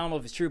 well, I don't know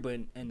if it's true, but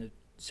in the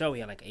show he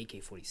had like an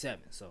AK-47.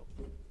 So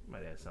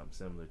might have something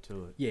similar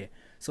to it. Yeah.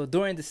 So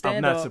during the standoff,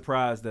 I'm not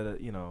surprised that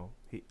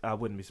I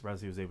wouldn't be surprised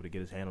if he was able to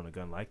get his hand on a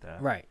gun like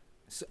that. Right.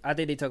 So I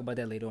think they talk about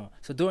that later on.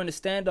 So during the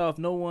standoff,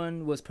 no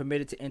one was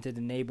permitted to enter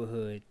the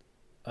neighborhood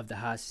of the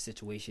hostage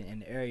situation,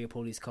 and the area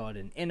police called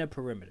an inner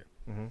perimeter.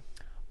 Mm-hmm.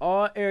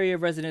 All area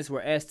residents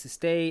were asked to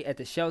stay at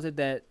the shelter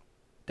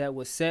that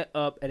was set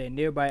up at a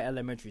nearby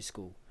elementary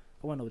school.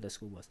 I want to know what that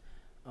school was.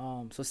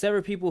 So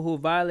several people who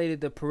violated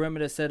the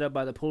perimeter set up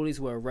by the police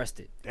were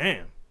arrested.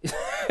 Damn.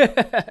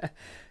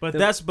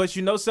 But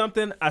you know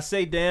something? I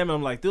say damn, and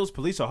I'm like, those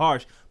police are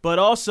harsh. But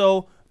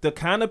also, the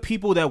kind of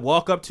people that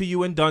walk up to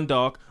you in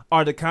Dundalk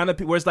are the kind of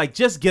people where it's like,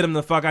 just get them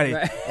the fuck out of here.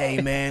 Right.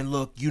 Hey, man,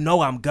 look, you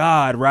know I'm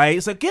God, right?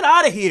 It's like, get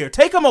out of here.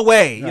 Take them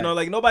away. Right. You know,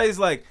 like, nobody's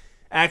like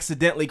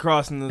accidentally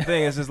crossing the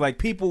thing. It's just like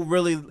people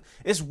really,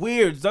 it's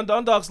weird.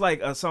 Dundalk's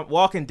like some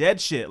Walking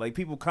Dead shit. Like,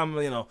 people come,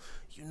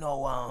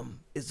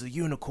 it's a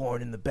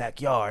unicorn in the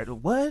backyard.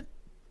 What?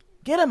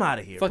 Get him out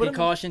of here. Fucking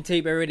caution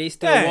tape every day,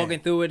 still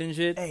walking through it and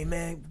shit. Hey,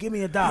 man, give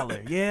me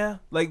 $1, yeah?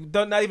 Like,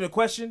 not even a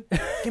question?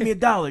 Give me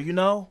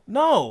 $1,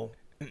 No.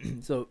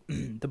 So,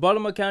 the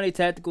Baltimore County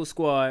Tactical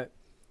Squad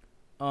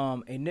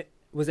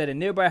was at a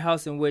nearby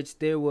house in which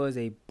there was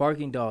a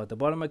barking dog. The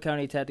Baltimore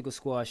County Tactical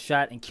Squad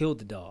shot and killed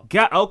the dog.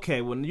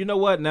 Okay, well, you know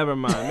what? Never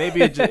mind.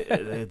 Maybe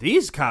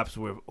these cops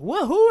were...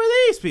 What? Who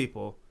are these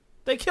people?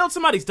 They killed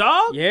somebody's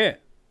dog? Yeah.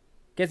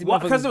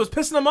 Because it was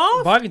pissing them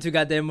off? Barking too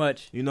goddamn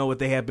much. You know what?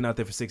 They have been out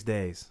there for 6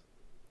 days.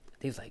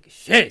 They was like,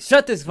 shit,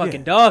 shut this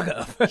fucking dog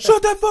up.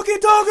 Shut that fucking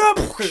dog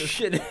up!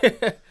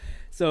 Shit.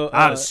 So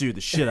I'd have sued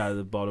the shit out of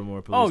the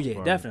Baltimore police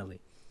department. Definitely.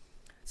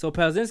 So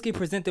Pazinski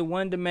presented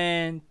one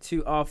demand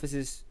to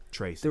officers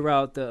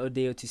throughout the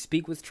ordeal to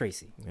speak with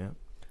Tracy. Yeah.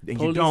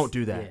 And you don't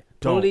do that. Yeah.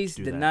 Police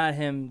denied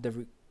him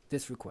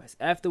this request.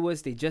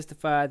 Afterwards, they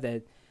justified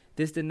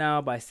this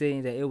denial by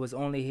saying that it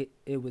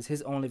was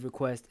his only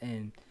request,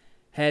 and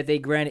had they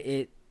granted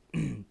it,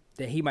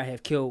 that he might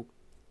have killed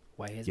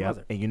Whitehead's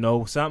mother. And you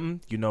know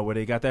something? You know where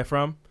they got that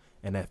from?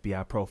 An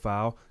FBI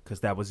profile,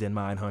 because that was in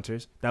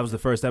Mindhunters. That was the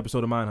first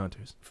episode of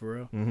Mindhunters. For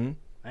real? Mm-hmm.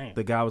 Damn.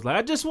 The guy was like,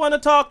 I just want to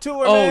talk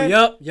to her, man.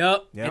 Oh,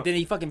 yep. And then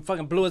he fucking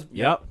blew his...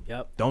 Yep.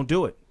 Don't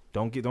do it.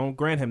 Don't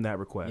grant him that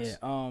request.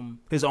 Yeah.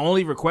 His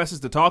only request is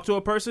to talk to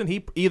a person.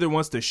 He either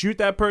wants to shoot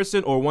that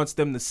person or wants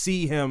them to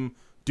see him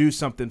do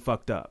something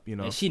fucked up,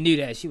 And she knew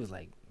that. She was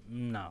like,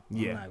 No.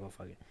 Yeah. I'm not gonna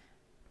fucking.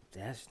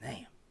 That's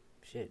damn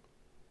shit.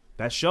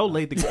 That show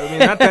laid the. I mean,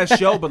 not that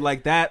show, but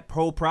like that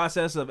whole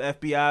process of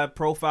FBI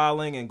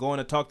profiling and going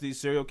to talk to these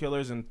serial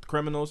killers and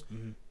criminals.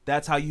 Mm-hmm.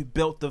 That's how you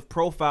built the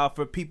profile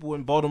for people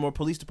in Baltimore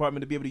Police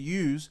Department to be able to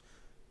use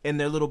in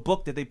their little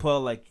book that they put.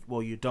 Like,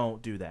 well, you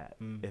don't do that.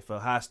 If a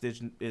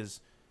hostage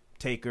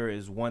taker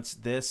is wants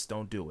this,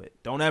 don't do it.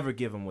 Don't ever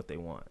give them what they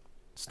want.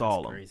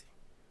 Stall them. Crazy.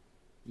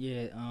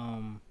 Yeah.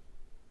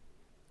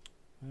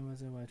 Where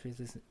was it? Why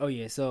Tracy listened? Oh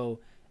yeah. So.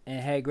 And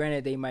had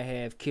granted they might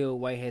have killed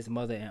Whitehead's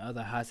mother and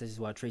other hostages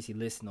while Tracy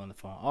listened on the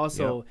phone.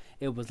 Also,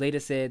 It was later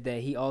said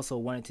that he also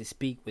wanted to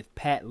speak with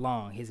Pat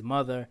Long, his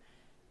mother,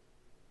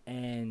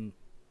 and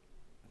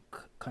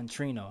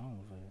Contrino.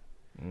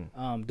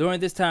 During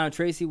this time,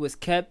 Tracy was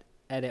kept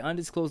at an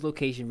undisclosed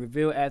location,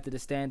 revealed after the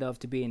standoff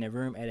to be in a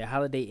room at a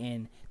Holiday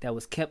Inn that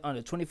was kept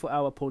under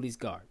 24-hour police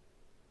guard.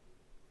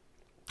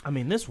 I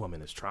mean, this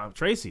woman is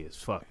Tracy is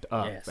fucked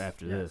up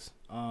after this.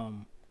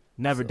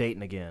 Never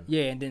dating again.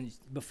 Yeah, and then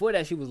before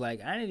that, she was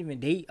like, I didn't even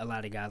date a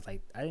lot of guys.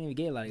 Like, I didn't even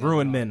get a lot of guys.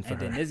 Ruined men for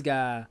and her. And then this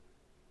guy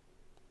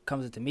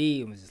comes up to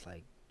me and was just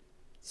like,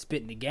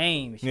 spitting the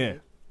game. And Yeah.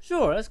 Like,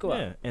 sure, let's go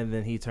out. And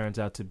then he turns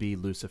out to be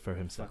Lucifer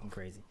himself. Fucking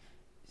crazy.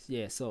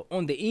 Yeah, so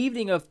on the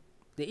evening of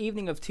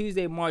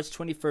Tuesday, March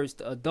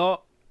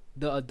 21st,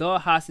 the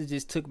adult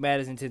hostages took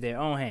matters into their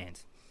own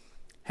hands.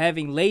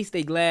 Having laced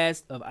a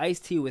glass of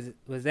iced tea with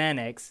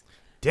Xanax.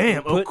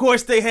 Damn, of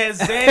course they had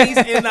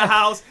Xannies in the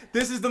house.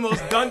 This is the most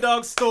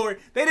Gundog story.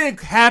 They didn't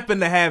happen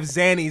to have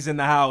Xannies in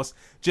the house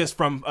just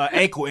from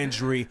ankle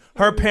injury.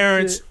 Her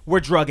parents were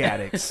drug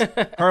addicts.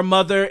 Her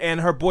mother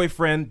and her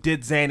boyfriend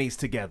did Xannies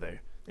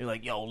together. They're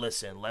like, yo,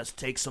 listen, let's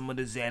take some of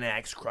the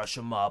Xanax, crush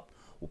him up.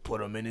 We'll put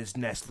him in his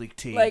Nestle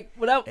tea.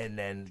 And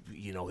then,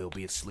 he'll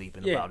be asleep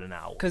in about an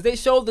hour. Because they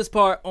showed this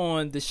part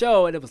on the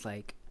show, and it was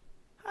like,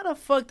 how the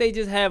fuck they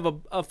just have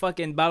a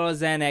fucking bottle of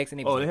Xanax? And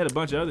they had a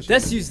bunch of other shit.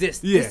 Let's use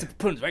this. Yeah. Just to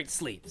put him right to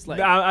sleep. It's like,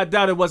 I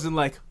doubt it wasn't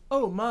like,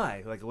 oh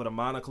my, like with a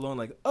monocle on,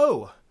 like,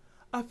 oh,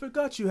 I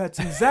forgot you had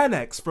some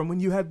Xanax from when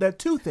you had that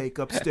toothache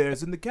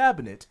upstairs in the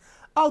cabinet.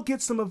 I'll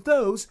get some of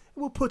those,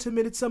 and we'll put him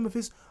in some of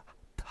his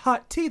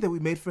hot tea that we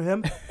made for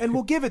him, and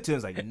we'll give it to him.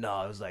 It's like,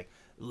 no, it was like,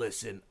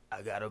 listen,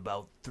 I got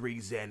about 3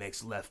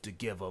 Xanax left to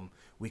give him.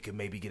 We can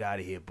maybe get out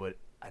of here, but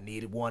I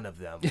needed one of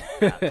them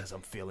because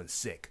I'm feeling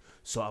sick.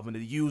 So I'm going to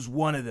use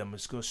one of them. I'm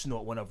just going to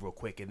snort one up real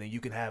quick, and then you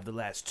can have the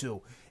last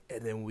 2.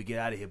 And then when we get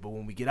out of here, but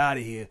when we get out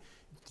of here,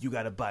 you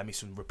got to buy me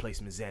some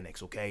replacement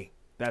Xanax, okay?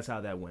 That's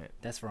how that went.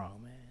 That's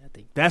wrong, man. I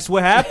think that's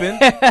what happened.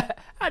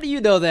 How do you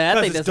know that?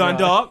 I think that's done,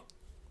 dog.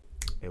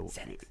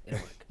 Xanax. It'll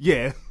work.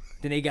 Yeah.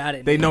 Then they got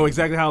it. They know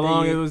exactly how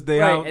long it was.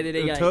 And then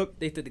they took.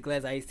 They took the glass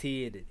of iced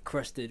tea and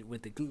crushed it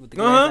with the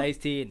glass of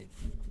iced tea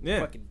and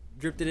fucking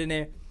dripped it in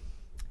there.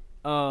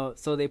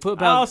 So they put.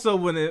 Also,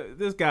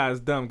 this guy is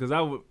dumb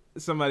because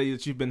somebody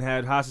that you've been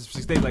had hostage for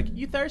 6 days, like,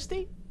 you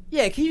thirsty?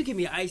 Yeah, can you give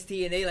me an iced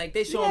tea? And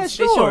they show him.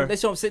 Sure. They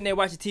show him sitting there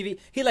watching TV.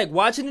 He like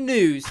watching the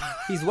news.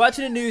 He's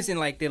watching the news and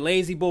like the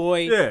lazy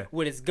boy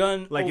with his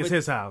gun. Like it's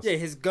his house. Yeah,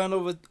 his gun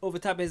over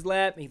top of his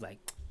lap. And he's like,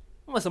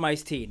 I want some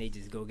iced tea, and they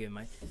just go give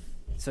him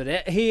So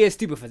that he is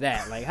stupid for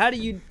that. Like, how do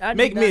you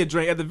make me a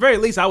drink? At the very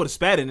least, I would have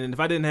spat in it. And if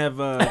I didn't have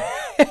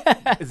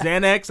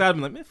Xanax, I'd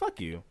be like, man,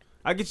 fuck you.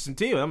 I'll get you some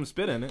tea. I'm gonna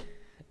spit in it.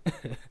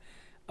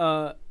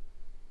 So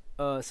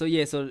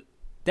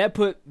that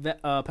put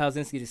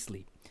Palczynski to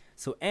sleep.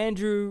 So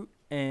Andrew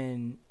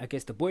and I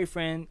guess the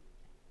boyfriend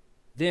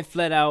then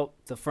fled out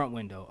the front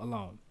window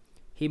alone.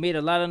 He made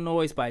a lot of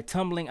noise by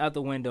tumbling out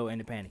the window in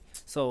a panic.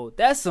 So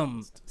that's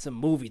some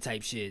movie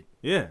type shit.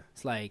 Yeah,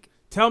 it's like,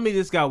 tell me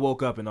this guy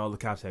woke up and all the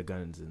cops had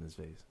guns in his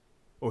face,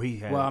 or he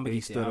had. Well, I'm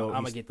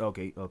gonna get.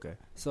 Okay.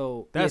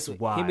 So that's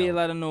wild. He made a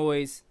lot of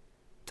noise,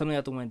 tumbling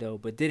out the window,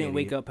 but didn't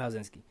wake up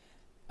Palczynski.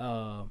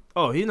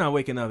 He's not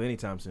waking up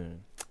anytime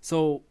soon.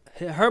 So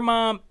her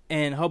mom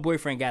and her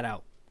boyfriend got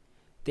out.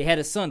 They had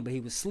a son, but he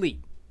was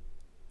asleep.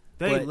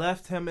 They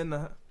left him in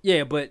the.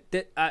 Yeah, but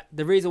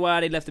the reason why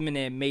they left him in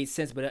there made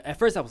sense. But at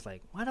first I was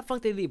like, why the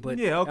fuck they leave? But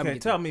yeah, okay.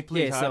 Tell me,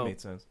 please, how it made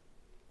sense.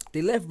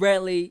 They left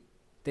Bradley.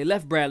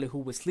 Bradley, who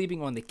was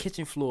sleeping on the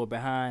kitchen floor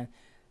behind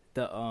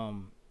the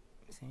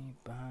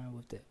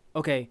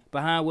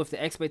behind with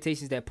the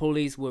expectations that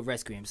police would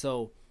rescue him.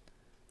 So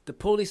the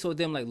police told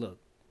them, like, look,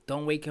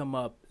 don't wake him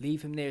up,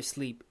 leave him there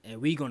asleep,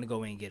 and we're gonna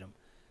go in and get him.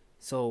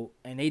 So,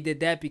 and they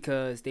did that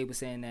because they were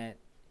saying that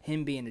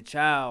him being a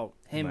child,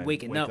 him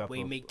waking up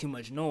would make too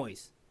much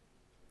noise.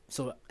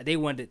 So they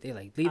wanted,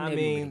 leave him there. I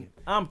mean,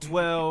 I'm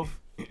 12.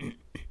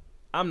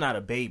 I'm not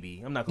a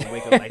baby. I'm not gonna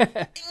wake up like,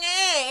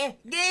 yeah.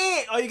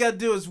 All you gotta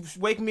do is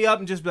wake me up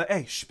and just be like,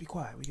 hey, be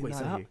quiet. We get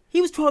out of here.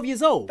 He was 12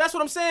 years old. That's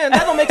what I'm saying.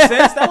 That don't make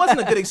sense. That wasn't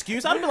a good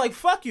excuse. I'd have been like,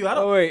 fuck you. I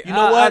don't. You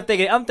know what?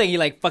 I'm thinking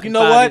like fucking. You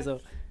know 5 what? Years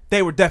old.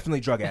 They were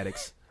definitely drug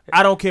addicts.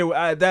 I don't care.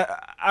 I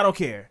don't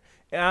care.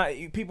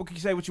 People can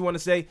say what you want to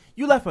say.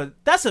 You left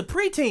that's a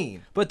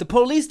preteen. But the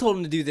police told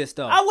him to do this,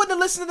 though. I wouldn't have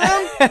listened to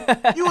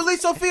them. You would leave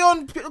Sophia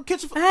on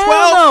kitchen.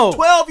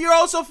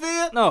 12-year-old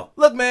Sophia. No.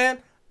 Look, man.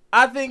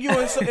 I think you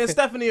and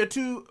Stephanie are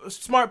two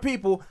smart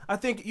people. I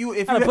think if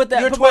you're put your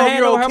my hand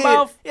 12-year-old over her kid,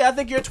 mouth? yeah, I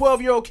think your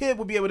 12-year-old kid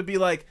would be able to be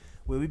like,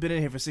 well, we've been in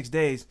here for 6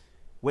 days.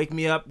 Wake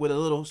me up with a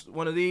little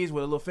one of these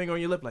with a little finger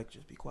on your lip, like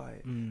just be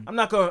quiet. I'm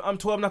 12.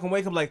 I'm not gonna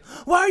wake up like,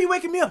 why are you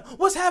waking me up?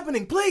 What's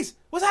happening? Please,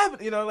 what's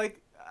happening? You know,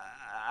 like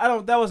I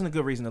don't. That wasn't a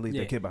good reason to leave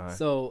that kid behind.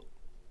 So,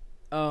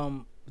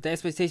 the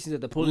expectations of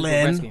the police will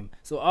rescue him.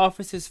 So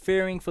officers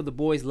fearing for the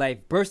boy's life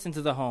burst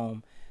into the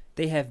home.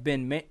 There have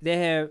been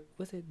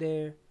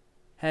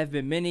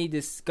many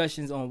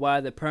discussions on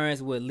why the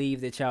parents would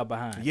leave their child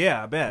behind.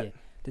 Yeah, I bet. Yeah.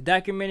 A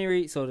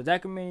documentary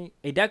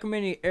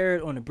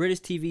aired on the British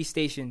TV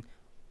station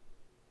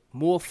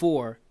More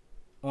 4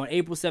 on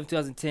April 7,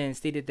 2010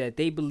 stated that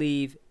they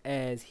believe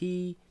as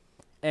he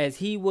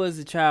was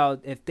a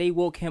child, if they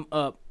woke him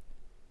up,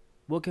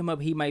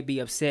 he might be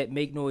upset,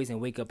 make noise, and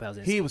wake up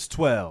Palzinski. He was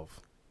 12.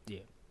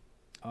 Yeah.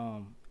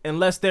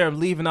 Unless they're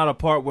leaving out a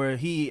part where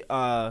he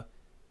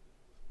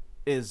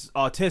is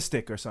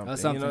autistic or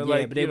something. You know, yeah,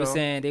 like, but they were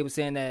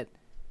saying that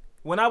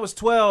when I was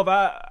 12,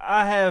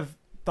 I have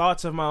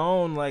thoughts of my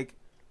own. Like,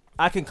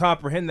 I can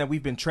comprehend that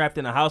we've been trapped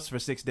in a house for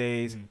 6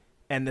 days,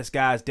 and this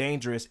guy's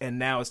dangerous, and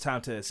now it's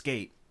time to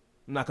escape.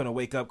 I'm not gonna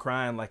wake up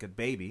crying like a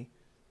baby.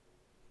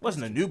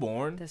 Wasn't a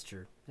newborn. That's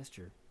true.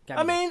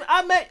 I mean,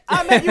 I met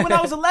you when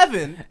I was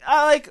 11.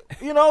 I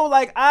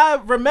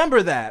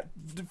remember that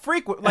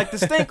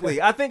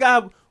distinctly. I think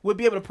I would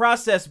be able to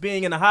process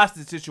being in a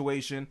hostage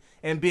situation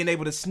and being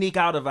able to sneak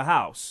out of a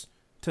house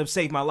to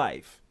save my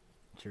life.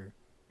 Sure.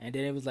 And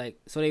then it was like,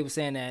 so they were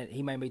saying that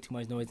he might make too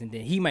much noise and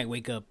then he might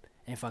wake up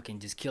and fucking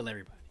just kill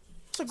everybody.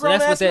 It's a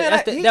grown ass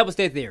man. That was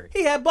their theory.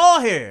 He had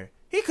bald hair.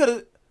 He could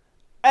have,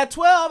 at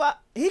 12,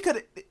 he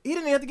didn't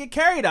even have to get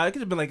carried out. He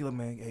could have been like, look,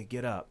 man, hey,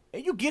 get up.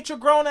 And you get your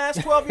grown ass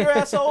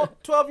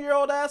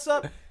 12-year-old ass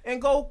up and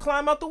go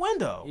climb out the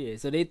window. Yeah,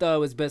 so they thought it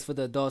was best for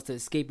the adults to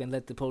escape and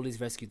let the police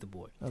rescue the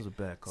boy. That was a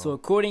bad call. So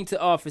according to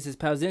officers,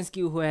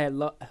 Palzinski,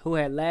 who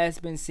had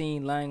last been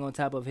seen lying on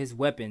top of his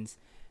weapons,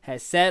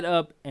 had sat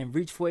up and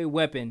reached for a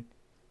weapon.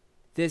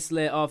 This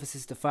led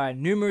officers to fire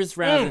numerous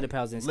rounds into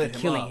Palzinski,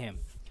 killing him.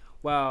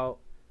 While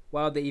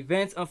the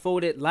events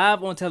unfolded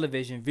live on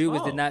television,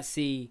 viewers did not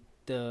see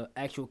the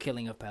actual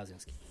killing of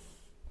Palzinski.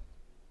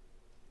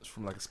 It's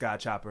from like a sky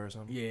chopper or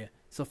something. Yeah.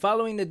 So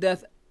following the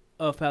death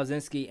of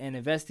Palzinski, an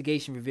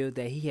investigation revealed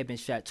that he had been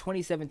shot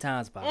 27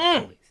 times by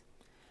the police.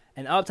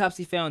 An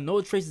autopsy found no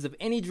traces of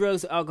any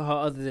drugs or alcohol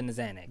other than the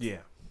Xanax.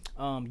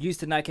 Yeah. Used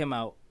to knock him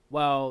out.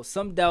 While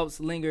some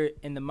doubts lingered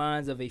in the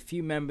minds of a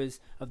few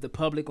members of the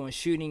public on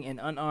shooting an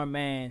unarmed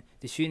man,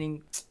 the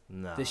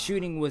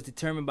shooting was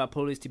determined by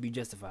police to be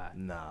justified.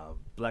 Nah,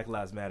 Black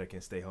Lives Matter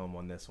can stay home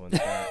on this one.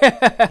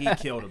 He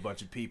killed a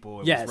bunch of people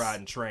and was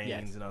riding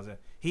trains and all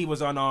that. He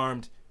was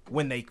unarmed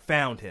when they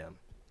found him.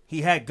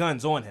 He had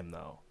guns on him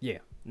though. Yeah.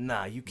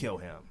 Nah, you kill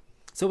him.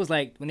 So it was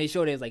like when they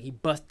showed it was like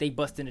they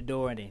bust in the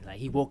door and then like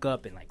he woke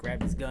up and like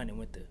grabbed his gun and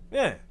went to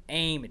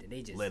aim and then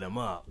they just lit him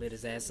up. Lit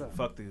his ass up.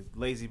 Fucked the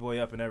lazy boy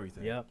up and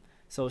everything. Yep.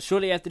 So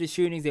shortly after the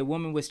shootings, a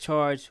woman was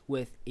charged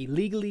with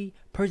illegally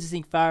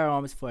purchasing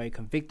firearms for a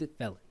convicted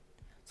felon.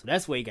 So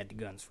that's where he got the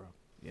guns from.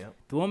 Yep.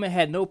 The woman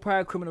had no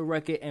prior criminal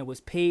record and was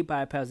paid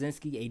by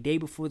Palzinski a day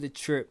before the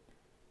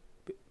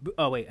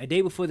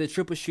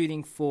triple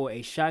shooting for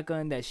a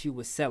shotgun that she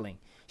was selling.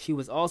 She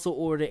was also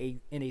ordered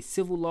in a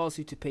civil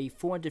lawsuit to pay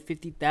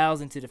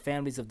 $450,000 to the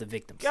families of the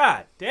victims.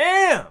 God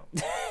damn.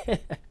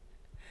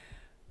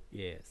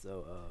 Yeah,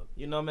 so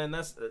man,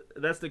 that's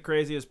the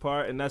craziest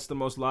part, and that's the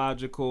most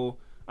logical.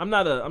 I'm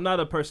not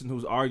a person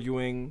who's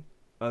arguing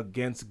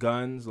against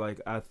guns.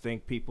 Like, I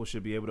think people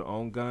should be able to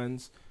own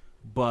guns,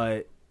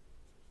 but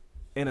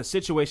in a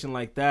situation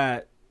like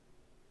that,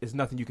 there's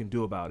nothing you can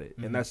do about it,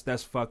 and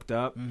that's fucked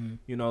up.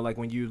 Like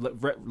when you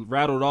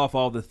rattled off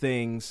all the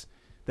things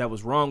that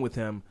was wrong with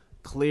him,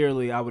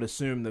 clearly I would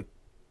assume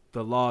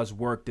the laws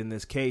worked in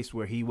this case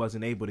where he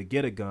wasn't able to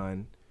get a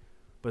gun,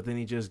 but then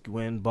he just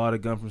went and bought a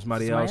gun from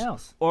somebody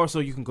else. Or so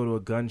you can go to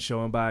a gun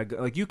show and buy a gun.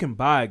 Like, you can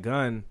buy a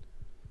gun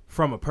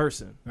from a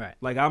person. Right.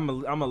 Like, I'm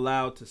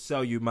allowed to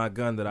sell you my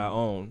gun that I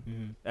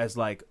own as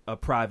like a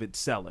private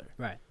seller.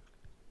 Right.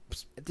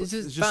 There's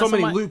just so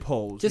many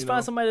loopholes. Just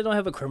find somebody that don't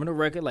have a criminal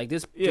record like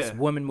this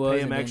woman was.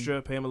 Pay him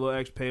extra, pay him a little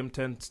extra, pay him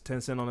 10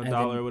 cents on a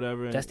dollar or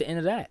whatever. That's the end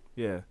of that.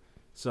 Yeah.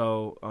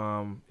 So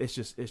it's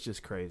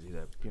just crazy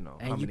that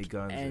how many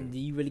guns. And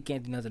you really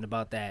can't do nothing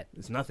about that.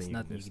 It's nothing.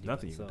 There's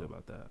nothing you can do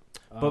about that.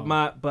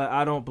 But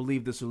I don't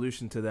believe the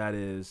solution to that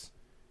is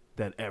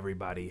that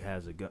everybody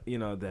has a gun.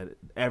 That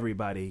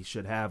everybody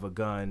should have a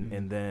gun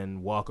and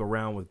then walk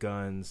around with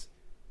guns,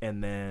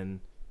 and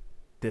then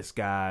this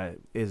guy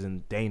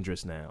isn't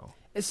dangerous now.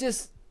 It's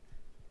just.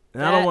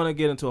 And I don't want to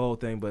get into a whole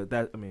thing, but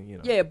that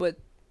Yeah, but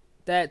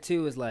that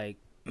too is like.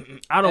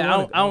 I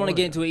don't want to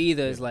get into it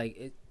either. It's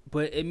like.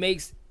 But it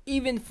makes,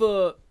 even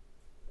for,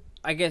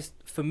 I guess,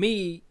 for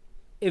me,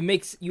 it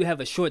makes you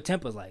have a short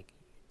temper. Like,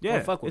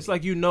 don't fuck with it's me.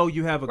 like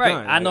you have a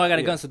gun. I know I got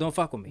a gun, so don't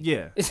fuck with me.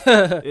 Yeah.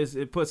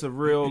 It puts a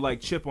real,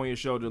 like, chip on your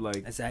shoulder, like,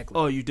 exactly.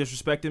 Oh, you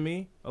disrespecting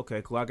me?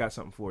 Okay, cool, I got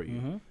something for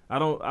you.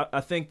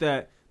 I think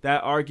that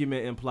that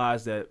argument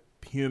implies that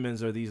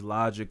humans are these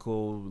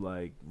logical,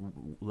 like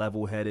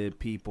level-headed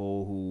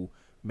people who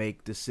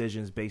make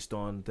decisions based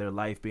on their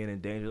life being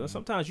in danger.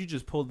 Sometimes you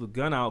just pull the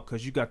gun out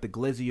because you got the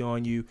glizzy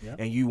on you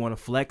and you want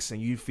to flex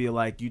and you feel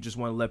like you just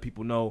want to let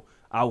people know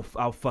I'll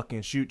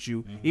fucking shoot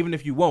you. Even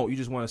if you won't, you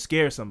just want to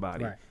scare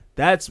somebody. Right.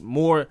 That's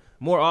more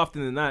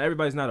often than not.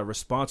 Everybody's not a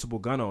responsible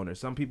gun owner.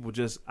 Some people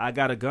just, I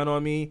got a gun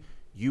on me.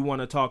 You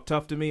want to talk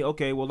tough to me?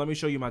 Okay, well, let me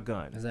show you my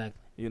gun. Exactly.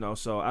 You know,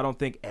 so I don't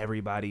think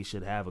everybody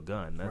should have a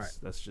gun.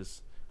 That's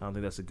just, I don't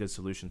think that's a good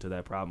solution to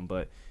that problem.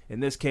 But in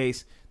this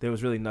case, there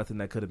was really nothing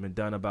that could have been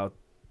done about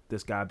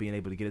this guy being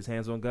able to get his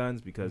hands on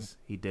guns because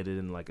he did it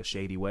in like a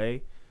shady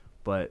way.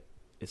 But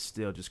it's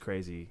still just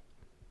crazy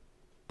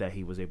that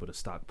he was able to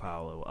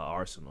stockpile an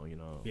arsenal, you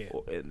know.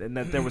 Yeah. And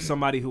that there was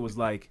somebody who was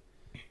like,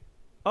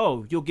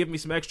 oh, you'll give me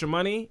some extra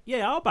money?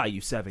 Yeah, I'll buy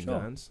you 7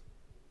 guns.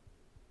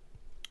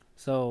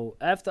 So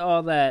after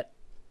all that,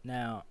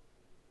 now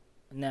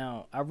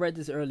I read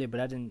this earlier, but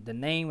I didn't. The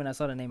name, when I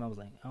saw the name, I was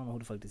like, I don't know who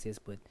the fuck this is,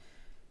 but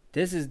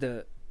this is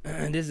this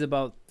is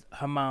about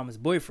her mom's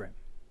boyfriend.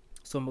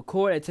 So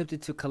McCord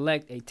attempted to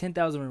collect a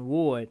 $10,000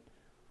 reward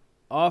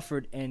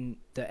offered in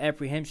the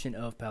apprehension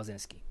of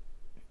Palczynski,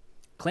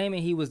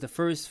 claiming he was the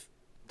first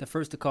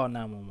to call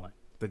 911.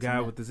 The guy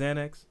with the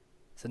Xanax?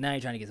 So now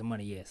you're trying to get some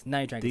money, yes. Now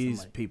you're trying to get some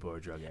money. These people are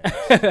drug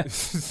addicts.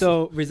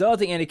 So,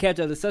 resulting in the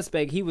capture of the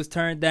suspect, he was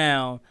turned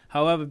down,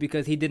 however,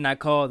 because he did not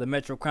call the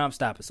Metro Crime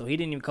Stopper. So, he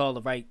didn't even call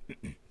the right...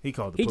 He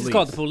called the police. He just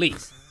called the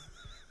police.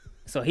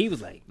 So, he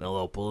was like...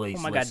 Hello, police.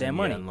 Oh, my goddamn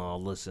money. Yeah, no,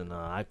 listen,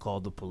 I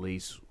called the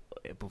police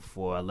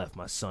before I left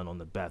my son on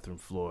the bathroom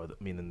floor,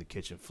 meaning the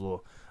kitchen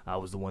floor. I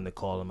was the one that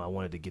called him. I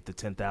wanted to get the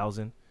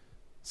 $10,000.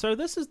 Sir,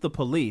 this is the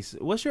police.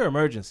 What's your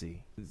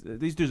emergency?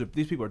 These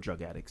people are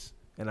drug addicts.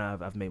 And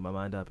I've made my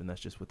mind up, and that's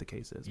just what the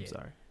case is. I'm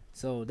sorry.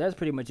 So that's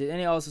pretty much it. And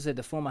he also said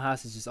the former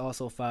hostages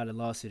also filed a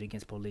lawsuit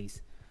against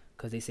police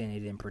because they saying they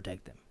didn't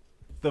protect them.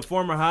 The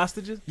former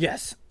hostages?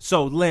 Yes.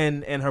 So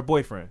Lynn and her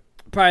boyfriend?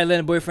 Probably Lynn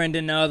and boyfriend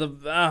and the other...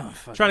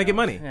 trying to get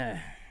money.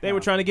 They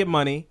were trying to get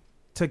money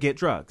to get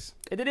drugs.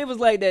 And then it was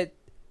like that...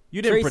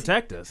 You didn't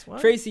protect us.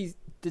 What? Tracy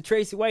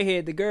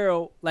Whitehead, the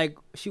girl, like,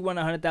 she won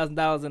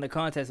 $100,000 in a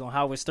contest on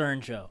Howard Stern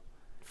show.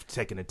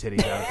 Taking the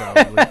titties out,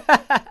 probably.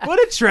 What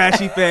a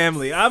trashy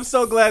family. I'm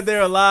so glad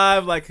they're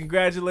alive. Like,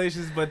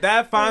 congratulations. But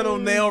that final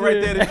nail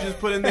right there that you just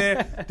put in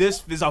there,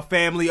 this is a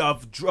family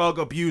of drug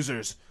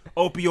abusers.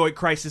 Opioid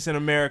crisis in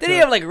America. Did he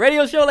have, like, a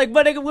radio show, like,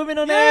 butt naked women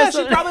on there? Yeah,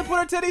 she probably put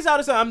her titties out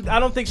or something. I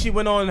don't think she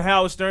went on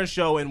Howard Stern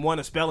show and won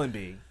a spelling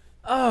bee.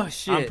 Oh,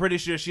 shit. I'm pretty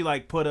sure she,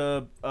 like, put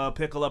a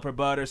pickle up her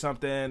butt or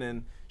something,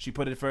 and she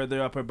put it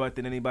further up her butt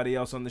than anybody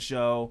else on the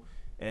show,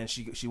 and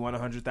she won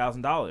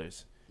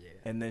 $100,000.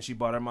 And then she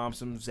bought her mom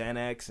some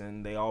Xanax,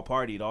 and they all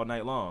partied all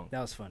night long.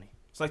 That was funny.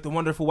 It's like The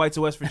Wonderful Whites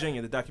of West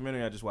Virginia, the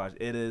documentary I just watched.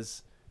 It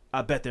is,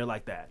 I bet they're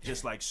like that.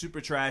 Just like super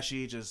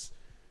trashy, just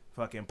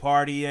fucking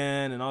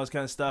partying and all this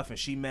kind of stuff. And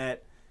she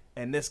met,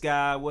 and this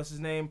guy, what's his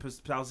name?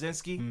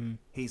 Palczynski? Mm-hmm.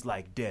 He's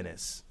like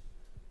Dennis,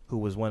 who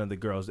was one of the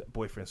girls'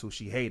 boyfriends who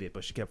she hated,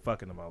 but she kept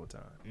fucking him all the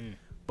time. Mm.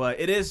 But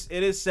it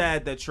is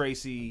sad that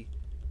Tracy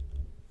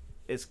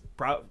is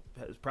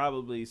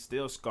probably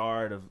still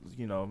scarred of,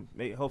 you know,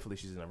 hopefully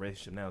she's in a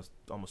relationship now. It's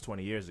almost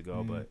 20 years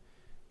ago, but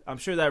I'm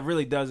sure that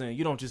really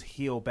you don't just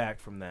heal back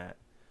from that.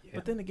 Yeah.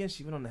 But then again,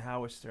 she went on the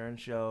Howard Stern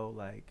show,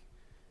 like,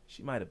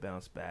 she might have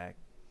bounced back,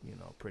 you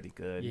know, pretty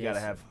good. Yes. You got to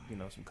have, you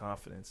know, some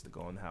confidence to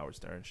go on the Howard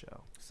Stern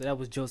show. So that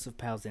was Joseph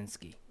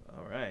Palczynski.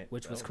 All right.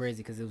 Which was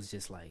crazy because it was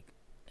just like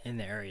in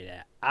the area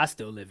that I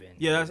still live in.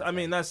 Yeah,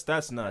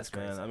 that's nuts,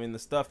 man. I mean, the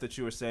stuff that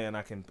you were saying,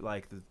 I can,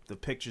 like, the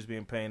pictures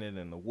being painted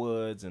in the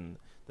woods and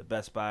the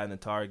Best Buy and the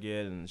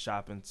Target and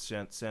shopping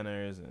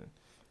centers,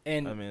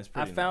 and I mean, it's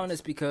pretty. I found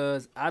this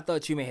because I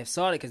thought you may have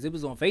saw it because it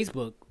was on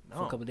Facebook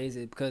for a couple of days.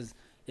 Because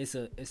it's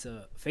a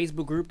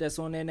Facebook group that's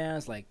on there now.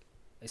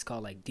 It's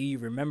called like Do You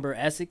Remember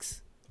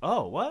Essex?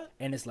 Oh, what?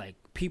 And it's like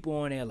people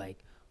on there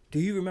like, do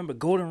you remember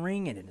Golden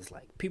Ring? And then it's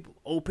like people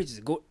old pictures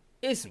of gold.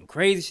 It's some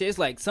crazy shit. It's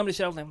like some of the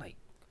shit I was like,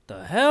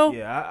 the hell?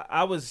 Yeah,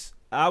 I was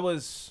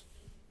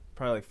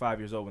probably like 5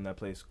 years old when that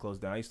place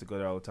closed down. I used to go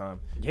there all the time.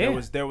 Yeah.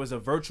 There was a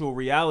virtual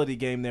reality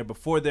game there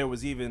before there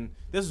was even.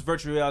 This was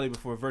virtual reality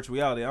before virtual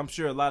reality. I'm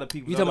sure a lot of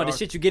people. You talking about the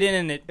shit you get in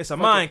and it? It's a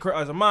mine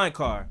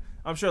car.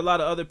 I'm sure a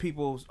lot of other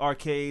people's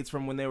arcades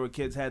from when they were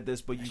kids had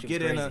this, but you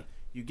get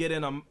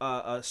in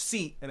a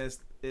seat and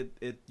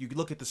you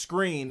look at the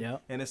screen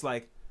and it's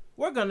like,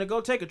 we're gonna go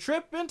take a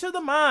trip into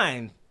the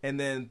mine, and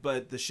then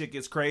but the shit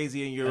gets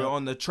crazy and you're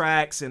on the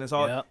tracks and it's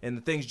all and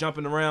the things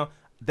jumping around.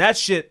 That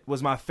shit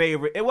was my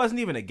favorite. It wasn't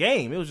even a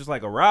game. It was just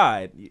like a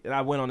ride. And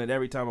I went on it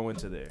every time I went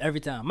to there. Every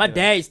time. My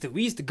dad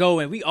we used to go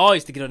and we all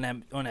used to get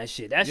on that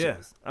shit. That shit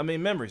was, I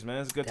mean, memories, man.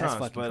 It's good times.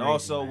 But crazy,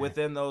 also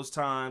within those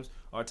times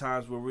are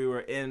times where we were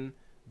in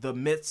the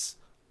midst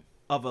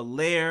of a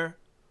lair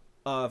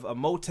of a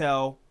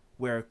motel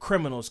where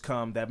criminals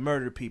come that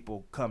murder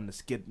people come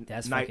to get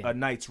a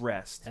night's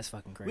rest. That's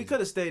fucking crazy. We could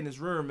have stayed in this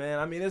room, man.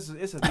 I mean, it's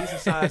a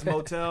decent-sized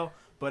motel,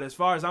 but as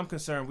far as I'm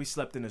concerned, we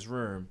slept in this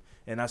room.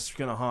 And that's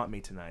going to haunt me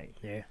tonight.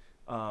 Yeah.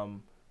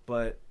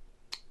 But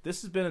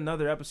this has been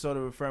another episode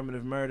of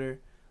Affirmative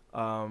Murder.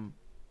 I'm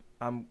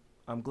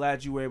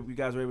glad you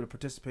guys were able to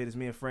participate as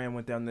me and Fran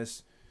went down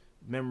this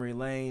memory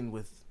lane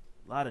with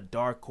a lot of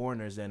dark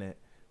corners in it.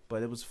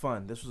 But it was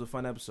fun. This was a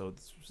fun episode.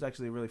 This was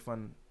actually a really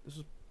fun. This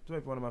was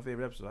maybe one of my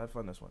favorite episodes. I had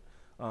fun this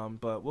one.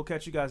 But we'll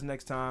catch you guys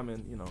next time,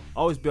 and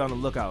always be on the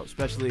lookout,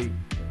 especially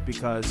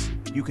because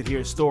you could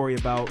hear a story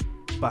about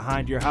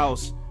behind your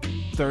house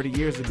 30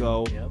 years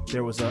ago.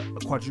 There was a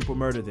quadruple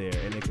murder there,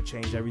 and it could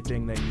change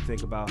everything that you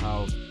think about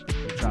how